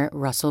Award winner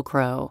Russell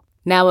Crowe.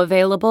 Now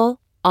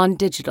available on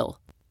digital.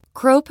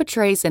 Crowe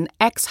portrays an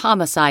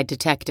ex-homicide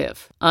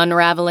detective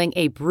unraveling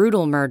a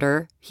brutal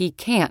murder he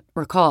can't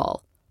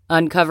recall.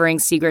 Uncovering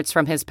secrets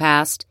from his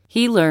past,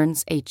 he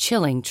learns a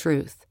chilling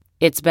truth.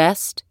 It's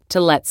best to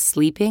let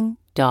sleeping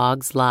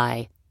dogs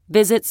lie.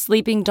 Visit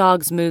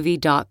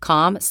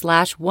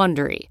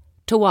sleepingdogsmovie.com/Wondery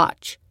to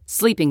watch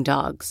Sleeping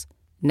Dogs,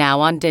 now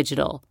on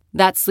digital.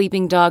 That's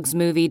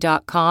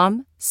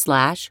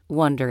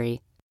sleepingdogsmovie.com/Wondery.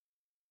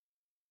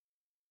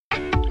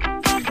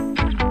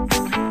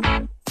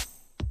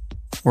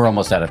 We're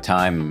almost out of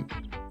time,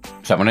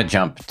 so I want to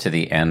jump to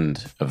the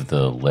end of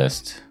the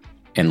list.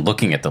 In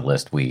looking at the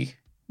list, we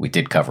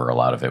did cover a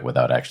lot of it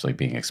without actually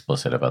being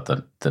explicit about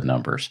the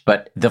numbers.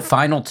 But the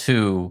final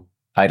two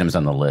items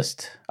on the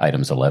list,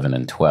 items 11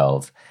 and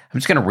 12, I'm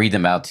just going to read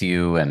them out to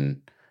you,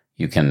 and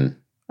you can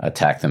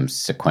attack them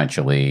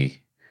sequentially,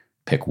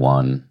 pick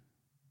one,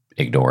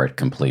 ignore it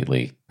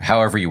completely.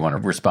 However you want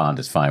to respond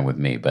is fine with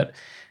me. But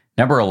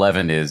number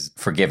 11 is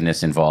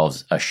forgiveness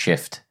involves a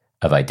shift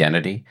of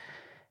identity.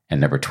 And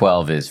number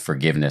 12 is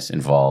forgiveness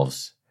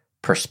involves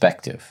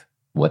perspective.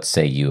 What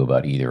say you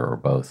about either or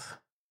both?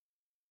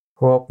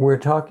 Well, we're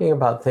talking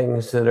about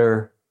things that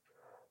are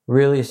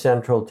really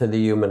central to the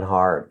human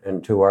heart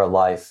and to our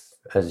life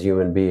as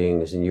human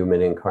beings and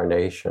human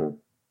incarnation.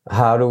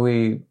 How do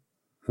we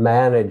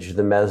manage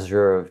the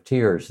measure of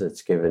tears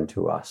that's given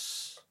to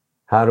us?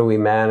 How do we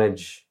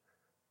manage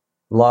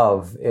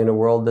love in a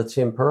world that's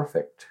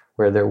imperfect,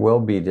 where there will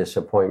be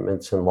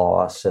disappointments and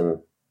loss, and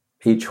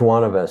each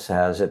one of us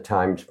has at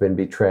times been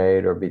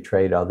betrayed or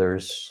betrayed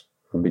others,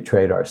 or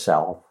betrayed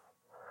ourselves.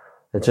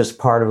 It's just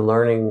part of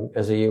learning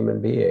as a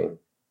human being.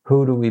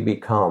 Who do we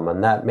become?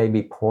 And that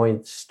maybe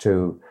points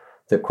to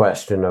the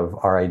question of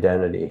our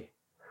identity,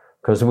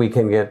 because we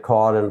can get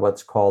caught in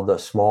what's called the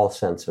small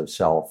sense of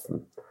self,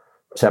 and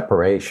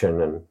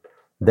separation, and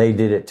they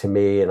did it to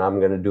me and I'm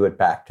going to do it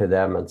back to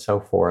them and so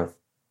forth.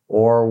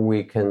 Or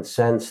we can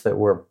sense that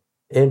we're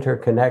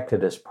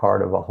interconnected as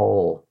part of a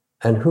whole.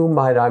 And who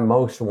might I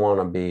most want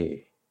to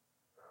be?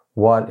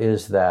 What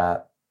is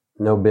that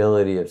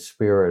nobility of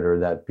spirit, or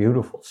that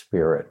beautiful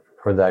spirit,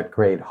 or that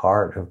great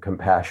heart of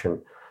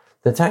compassion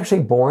that's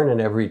actually born in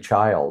every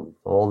child?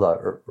 All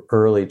the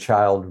early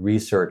child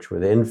research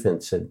with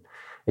infants at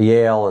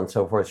Yale and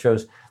so forth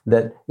shows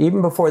that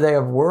even before they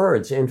have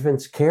words,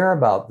 infants care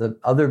about the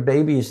other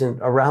babies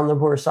around them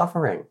who are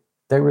suffering.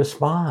 They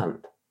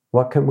respond.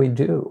 What can we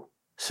do?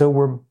 So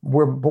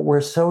we're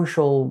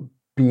social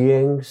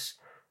beings.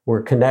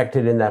 We're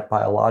connected in that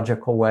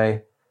biological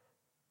way.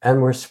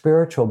 And we're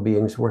spiritual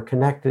beings. We're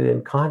connected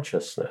in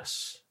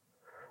consciousness.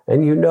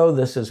 And you know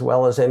this as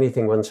well as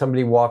anything. When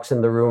somebody walks in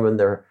the room and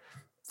they're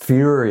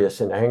furious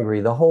and angry,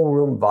 the whole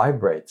room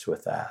vibrates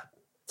with that.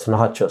 It's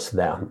not just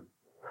them.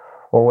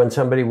 Or when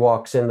somebody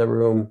walks in the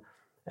room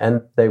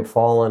and they've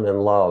fallen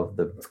in love,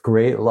 the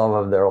great love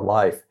of their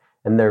life,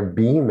 and they're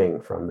beaming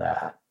from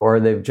that. Or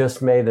they've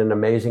just made an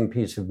amazing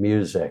piece of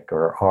music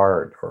or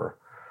art or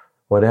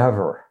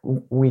whatever.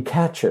 We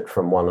catch it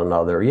from one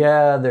another.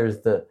 Yeah,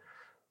 there's the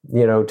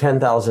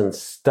 10,000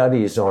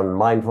 studies on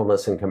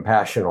mindfulness and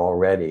compassion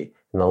already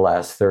in the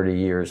last 30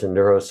 years in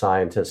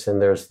neuroscientists,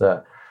 and there's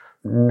the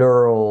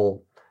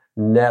neural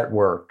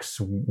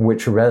networks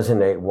which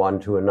resonate one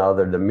to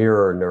another, the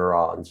mirror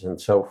neurons and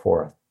so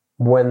forth.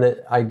 When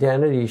the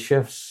identity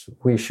shifts,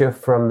 we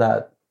shift from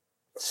that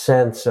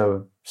sense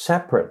of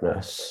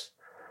separateness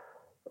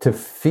to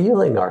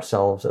feeling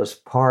ourselves as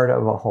part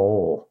of a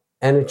whole.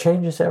 And it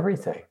changes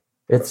everything.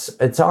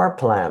 It's our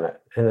planet,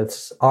 and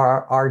it's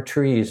our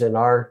trees and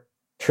our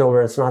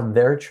children. It's not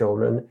their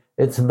children.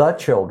 It's the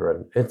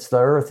children. It's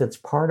the earth. It's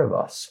part of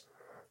us.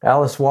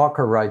 Alice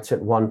Walker writes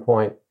at one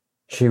point,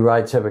 she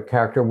writes of a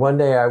character, one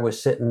day I was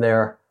sitting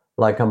there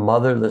like a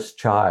motherless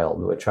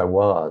child, which I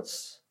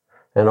was.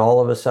 And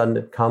all of a sudden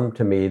it come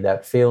to me,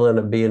 that feeling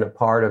of being a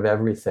part of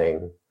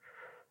everything.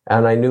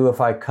 And I knew if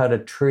I cut a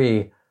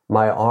tree,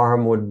 my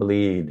arm would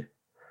bleed.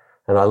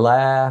 And I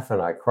laugh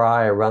and I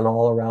cry, I run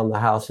all around the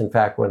house. In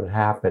fact, when it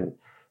happened,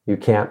 you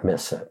can't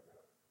miss it.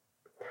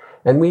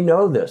 And we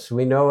know this.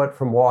 We know it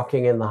from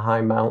walking in the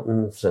high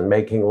mountains and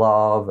making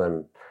love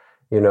and,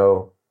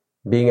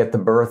 being at the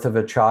birth of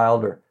a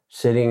child, or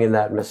sitting in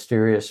that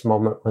mysterious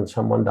moment when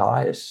someone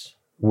dies,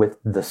 with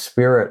the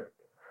spirit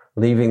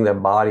leaving the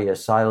body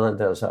as silent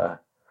as a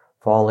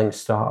falling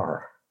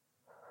star.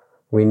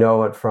 We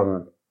know it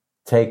from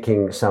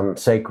taking some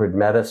sacred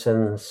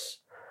medicines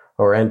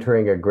or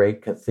entering a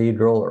great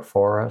cathedral or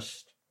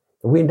forest.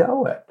 We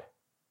know it.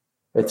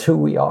 It's who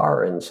we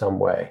are in some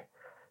way.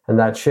 And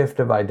that shift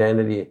of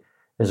identity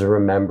is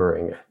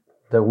remembering it,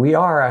 that we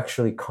are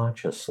actually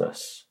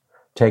consciousness,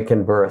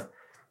 taken birth.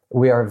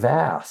 We are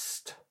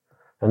vast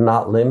and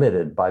not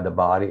limited by the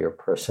body or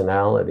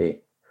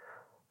personality.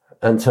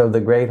 And so the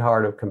great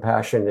heart of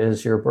compassion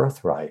is your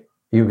birthright.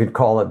 You could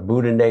call it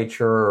Buddha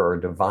nature or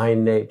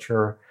divine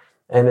nature.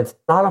 And it's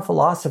not a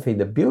philosophy.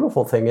 The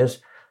beautiful thing is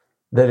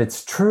that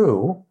it's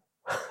true.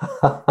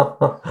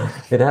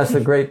 It has the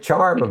great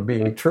charm of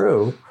being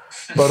true,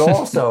 but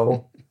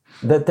also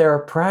that there are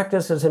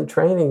practices and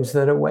trainings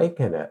that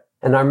awaken it.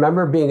 And I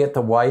remember being at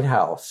the White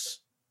House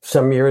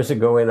some years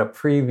ago in a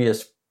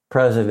previous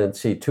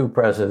presidency, 2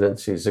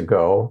 presidencies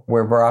ago,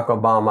 where Barack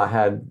Obama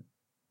had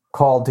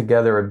called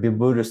together a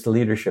Buddhist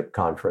leadership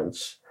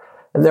conference.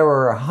 And there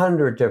were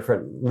 100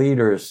 different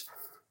leaders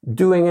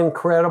doing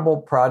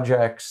incredible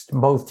projects,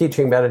 both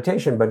teaching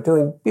meditation, but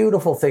doing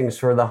beautiful things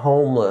for the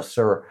homeless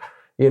or,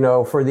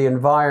 for the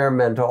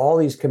environment. All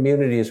these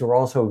communities were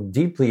also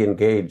deeply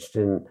engaged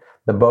in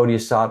the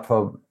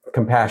bodhisattva,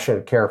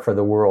 compassionate care for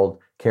the world,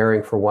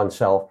 caring for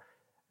oneself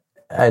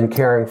and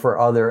caring for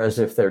others as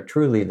if they're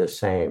truly the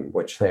same,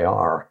 which they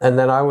are. And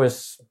then I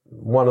was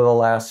one of the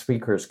last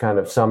speakers kind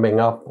of summing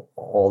up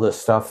all this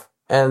stuff.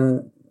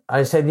 And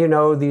I said,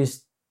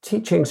 these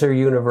teachings are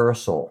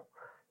universal.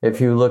 If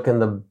you look in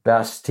the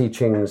best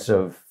teachings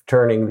of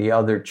turning the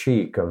other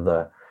cheek of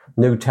the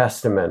New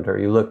Testament, or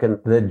you look in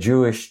the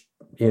Jewish,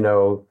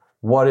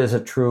 what is a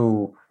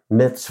true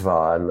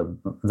mitzvah and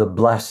the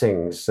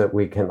blessings that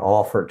we can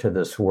offer to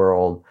this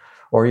world,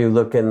 or you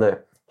look in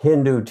the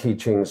Hindu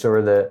teachings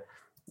or the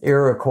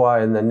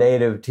Iroquois and the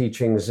native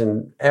teachings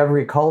in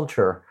every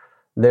culture,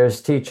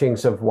 there's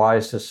teachings of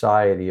wise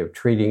society, of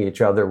treating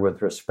each other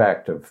with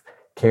respect, of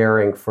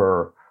caring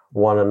for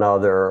one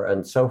another,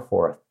 and so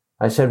forth.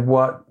 I said,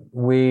 what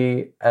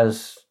we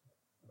as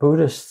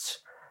Buddhists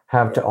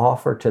have to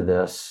offer to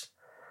this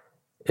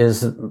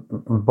is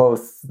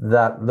both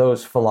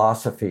those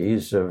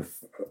philosophies of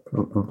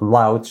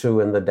Lao Tzu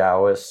and the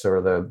Taoists or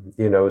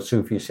the,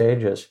 Sufi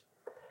sages.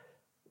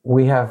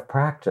 We have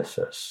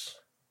practices.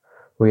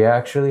 We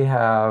actually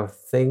have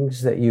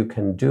things that you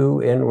can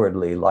do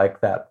inwardly,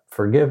 like that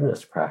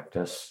forgiveness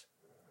practice,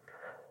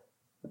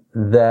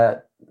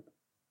 that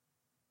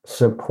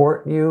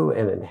support you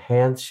and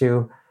enhance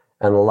you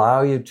and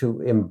allow you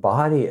to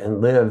embody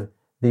and live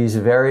these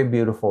very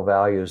beautiful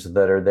values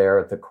that are there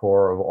at the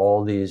core of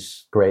all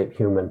these great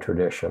human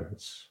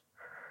traditions.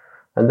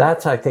 And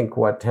that's, I think,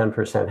 what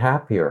 10%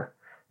 Happier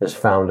is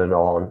founded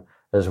on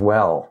as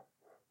well,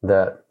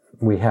 that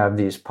we have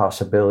these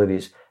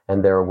possibilities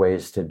and there are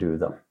ways to do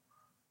them.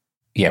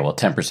 Yeah, well,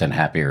 10%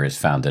 Happier is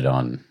founded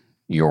on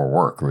your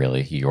work,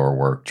 really. Your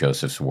work,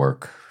 Joseph's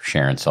work,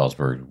 Sharon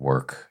Salzberg's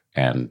work,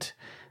 and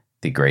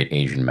the great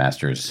Asian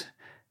masters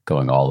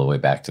going all the way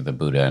back to the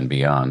Buddha and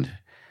beyond,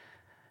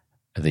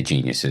 the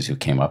geniuses who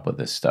came up with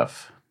this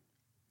stuff.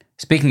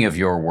 Speaking of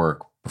your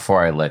work,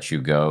 before I let you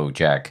go,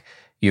 Jack,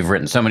 you've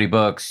written so many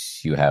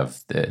books. You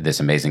have this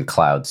amazing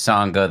cloud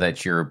sangha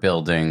that you're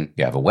building.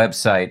 You have a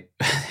website.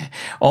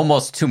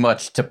 Almost too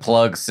much to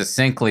plug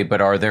succinctly,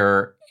 but are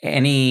there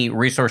any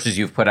resources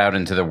you've put out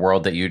into the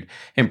world that you'd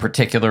in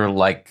particular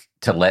like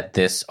to let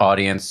this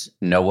audience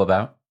know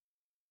about?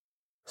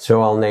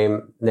 So I'll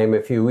name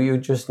a few. You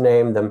just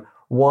named them.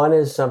 One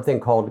is something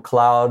called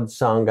Cloud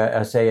Sangha,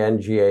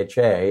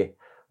 Sangha,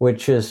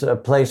 which is a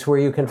place where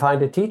you can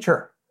find a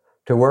teacher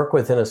to work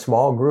with in a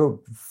small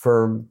group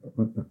for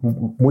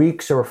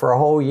weeks or for a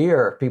whole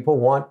year. People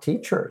want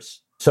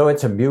teachers. So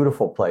it's a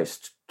beautiful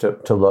place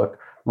to look.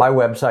 My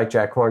website,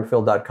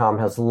 jackkornfield.com,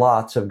 has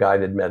lots of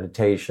guided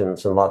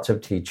meditations and lots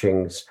of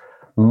teachings,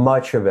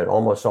 much of it,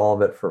 almost all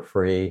of it for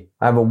free.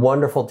 I have a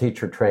wonderful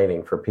teacher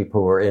training for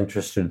people who are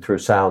interested through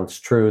Sounds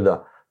True,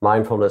 the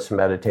mindfulness and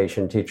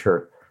meditation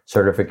teacher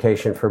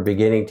certification for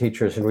beginning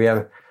teachers. And we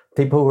have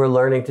people who are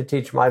learning to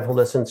teach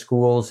mindfulness in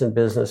schools and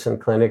business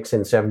and clinics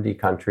in 70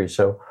 countries.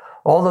 So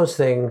all those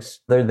things,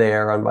 they're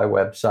there on my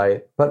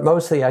website. But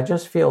mostly I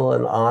just feel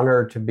an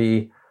honor to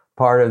be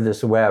part of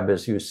this web,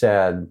 as you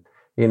said.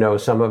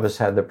 Some of us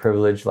had the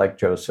privilege, like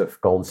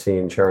Joseph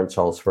Goldstein, Sharon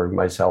Salzberg,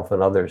 myself,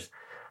 and others,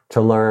 to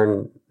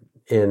learn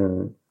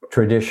in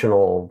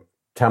traditional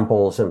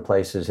temples and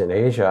places in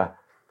Asia.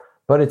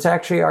 But it's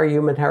actually our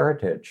human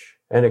heritage.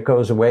 And it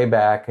goes way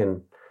back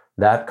in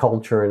that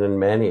culture and in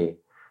many.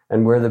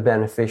 And we're the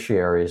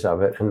beneficiaries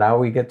of it. And now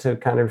we get to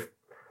kind of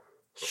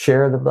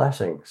share the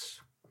blessings.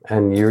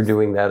 And you're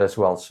doing that as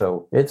well.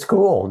 So it's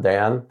cool,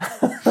 Dan.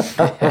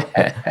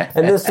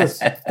 And this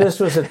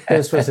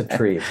was a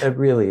treat. It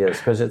really is,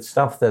 because it's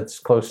stuff that's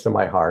close to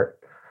my heart.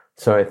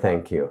 So I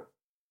thank you.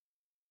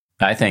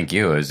 I thank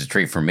you. It was a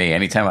treat for me.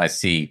 Anytime I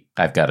see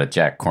I've got a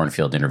Jack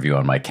Kornfield interview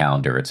on my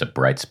calendar, it's a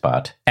bright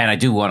spot. And I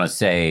do want to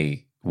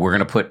say we're going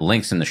to put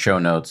links in the show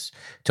notes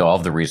to all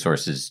of the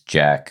resources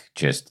Jack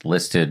just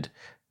listed,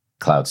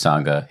 Cloud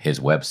Sangha, his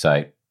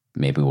website.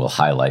 Maybe we'll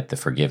highlight the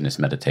forgiveness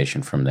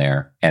meditation from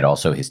there, and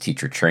also his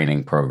teacher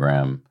training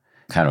program.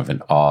 Kind of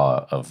in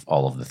awe of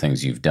all of the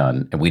things you've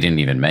done. And we didn't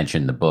even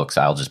mention the books.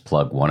 I'll just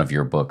plug one of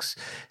your books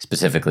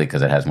specifically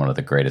because it has one of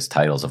the greatest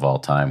titles of all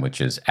time,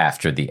 which is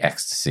After the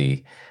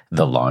Ecstasy,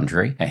 The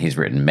Laundry. And he's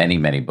written many,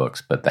 many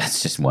books, but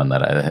that's just one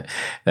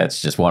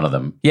that's just one of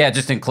them. Yeah,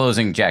 just in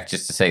closing, Jack,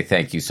 just to say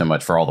thank you so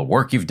much for all the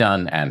work you've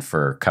done and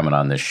for coming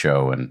on this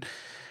show and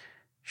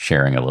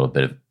sharing a little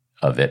bit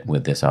of it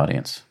with this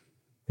audience.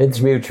 It's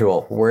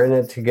mutual. We're in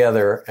it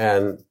together,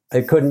 and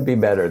it couldn't be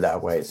better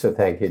that way. So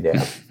thank you,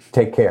 Dan.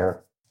 Take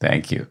care.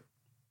 Thank you.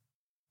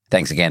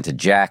 Thanks again to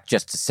Jack.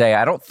 Just to say,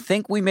 I don't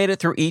think we made it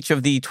through each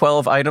of the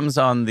 12 items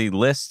on the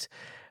list.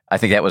 I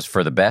think that was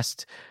for the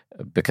best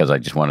because I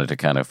just wanted to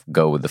kind of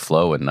go with the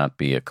flow and not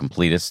be a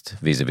completist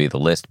vis-a-vis the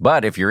list.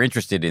 But if you're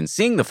interested in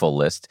seeing the full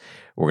list,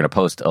 we're going to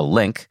post a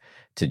link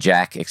to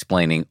Jack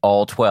explaining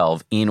all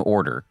 12 in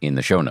order in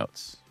the show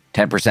notes.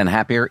 10%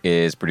 Happier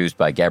is produced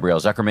by Gabrielle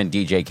Zuckerman,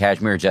 DJ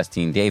Kashmir,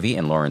 Justine Davey,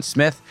 and Lauren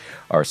Smith.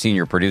 Our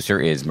senior producer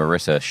is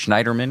Marissa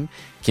Schneiderman.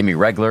 Kimmy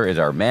Regler is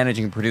our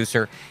managing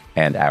producer,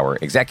 and our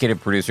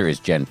executive producer is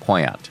Jen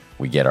Poyant.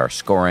 We get our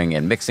scoring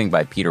and mixing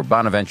by Peter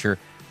Bonaventure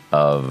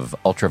of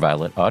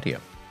Ultraviolet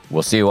Audio.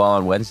 We'll see you all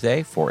on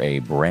Wednesday for a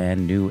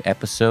brand new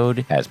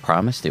episode. As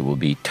promised, it will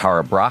be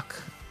Tara Brach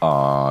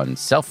on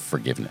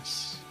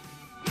self-forgiveness.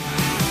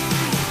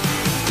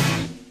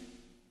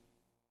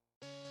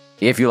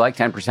 If you like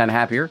 10%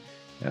 Happier,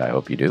 and I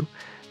hope you do,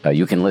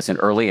 you can listen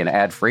early and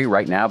ad-free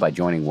right now by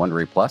joining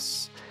Wondery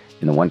Plus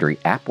in the Wondery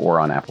app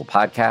or on Apple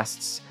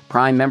Podcasts.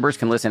 Prime members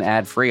can listen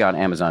ad-free on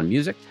Amazon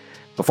Music.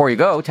 Before you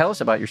go, tell us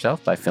about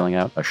yourself by filling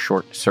out a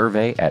short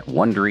survey at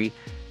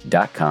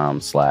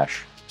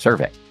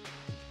Wondery.com/survey.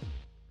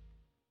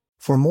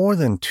 For more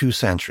than 2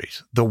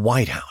 centuries, the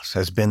White House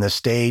has been the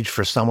stage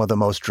for some of the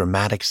most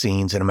dramatic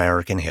scenes in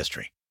American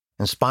history.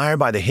 Inspired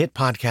by the hit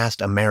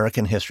podcast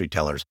American History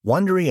Tellers,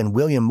 Wondery and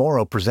William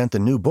Morrow present the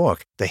new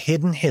book, The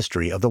Hidden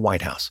History of the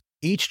White House.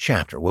 Each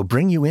chapter will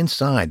bring you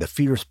inside the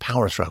fierce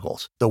power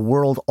struggles, the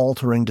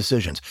world-altering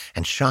decisions,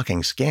 and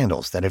shocking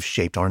scandals that have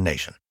shaped our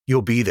nation.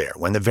 You'll be there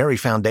when the very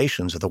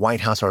foundations of the White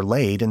House are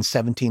laid in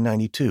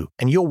 1792,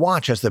 and you'll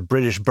watch as the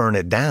British burn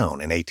it down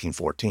in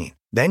 1814.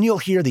 Then you'll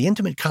hear the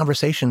intimate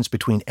conversations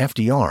between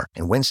FDR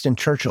and Winston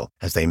Churchill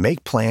as they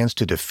make plans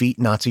to defeat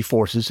Nazi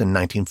forces in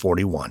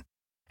 1941.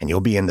 And you'll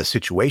be in the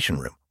Situation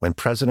Room when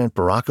President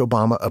Barack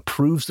Obama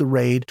approves the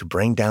raid to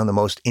bring down the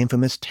most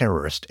infamous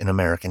terrorist in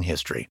American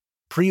history.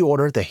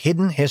 Pre-order The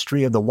Hidden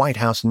History of the White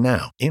House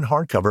now in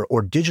hardcover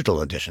or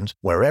digital editions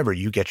wherever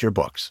you get your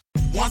books.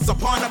 Once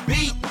upon a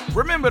beat.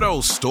 Remember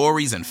those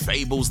stories and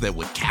fables that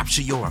would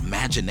capture your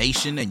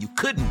imagination and you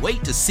couldn't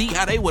wait to see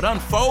how they would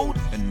unfold?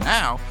 And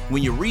now,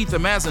 when you read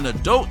them as an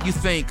adult, you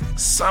think,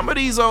 some of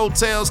these old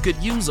tales could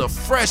use a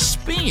fresh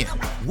spin.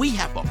 We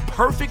have a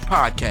perfect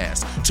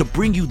podcast to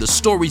bring you the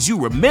stories you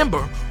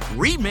remember,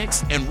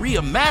 remix, and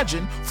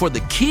reimagine for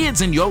the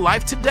kids in your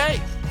life today.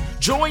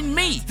 Join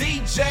me,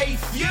 DJ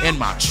Few, and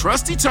my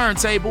trusty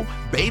turntable,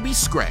 Baby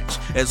Scratch,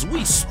 as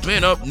we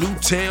spin up new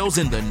tales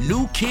in the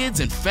New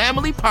Kids and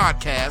Family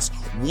podcast,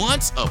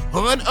 Once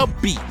Upon a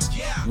Beat.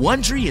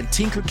 Wondery and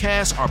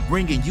Tinkercast are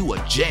bringing you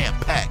a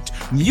jam-packed,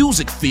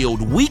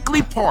 music-filled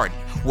weekly party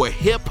where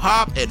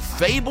hip-hop and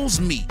fables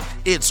meet.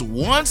 It's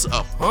Once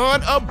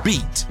Upon a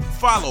Beat.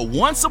 Follow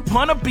Once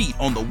Upon a Beat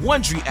on the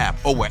Wondery app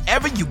or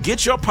wherever you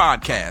get your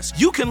podcasts.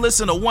 You can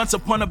listen to Once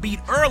Upon a Beat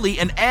early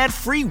and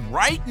ad-free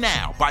right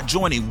now by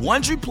joining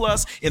Wondery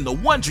Plus in the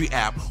Wondery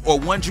app or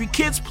Wondery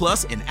Kids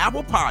Plus in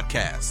Apple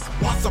Podcasts.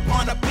 Once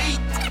Upon a Beat.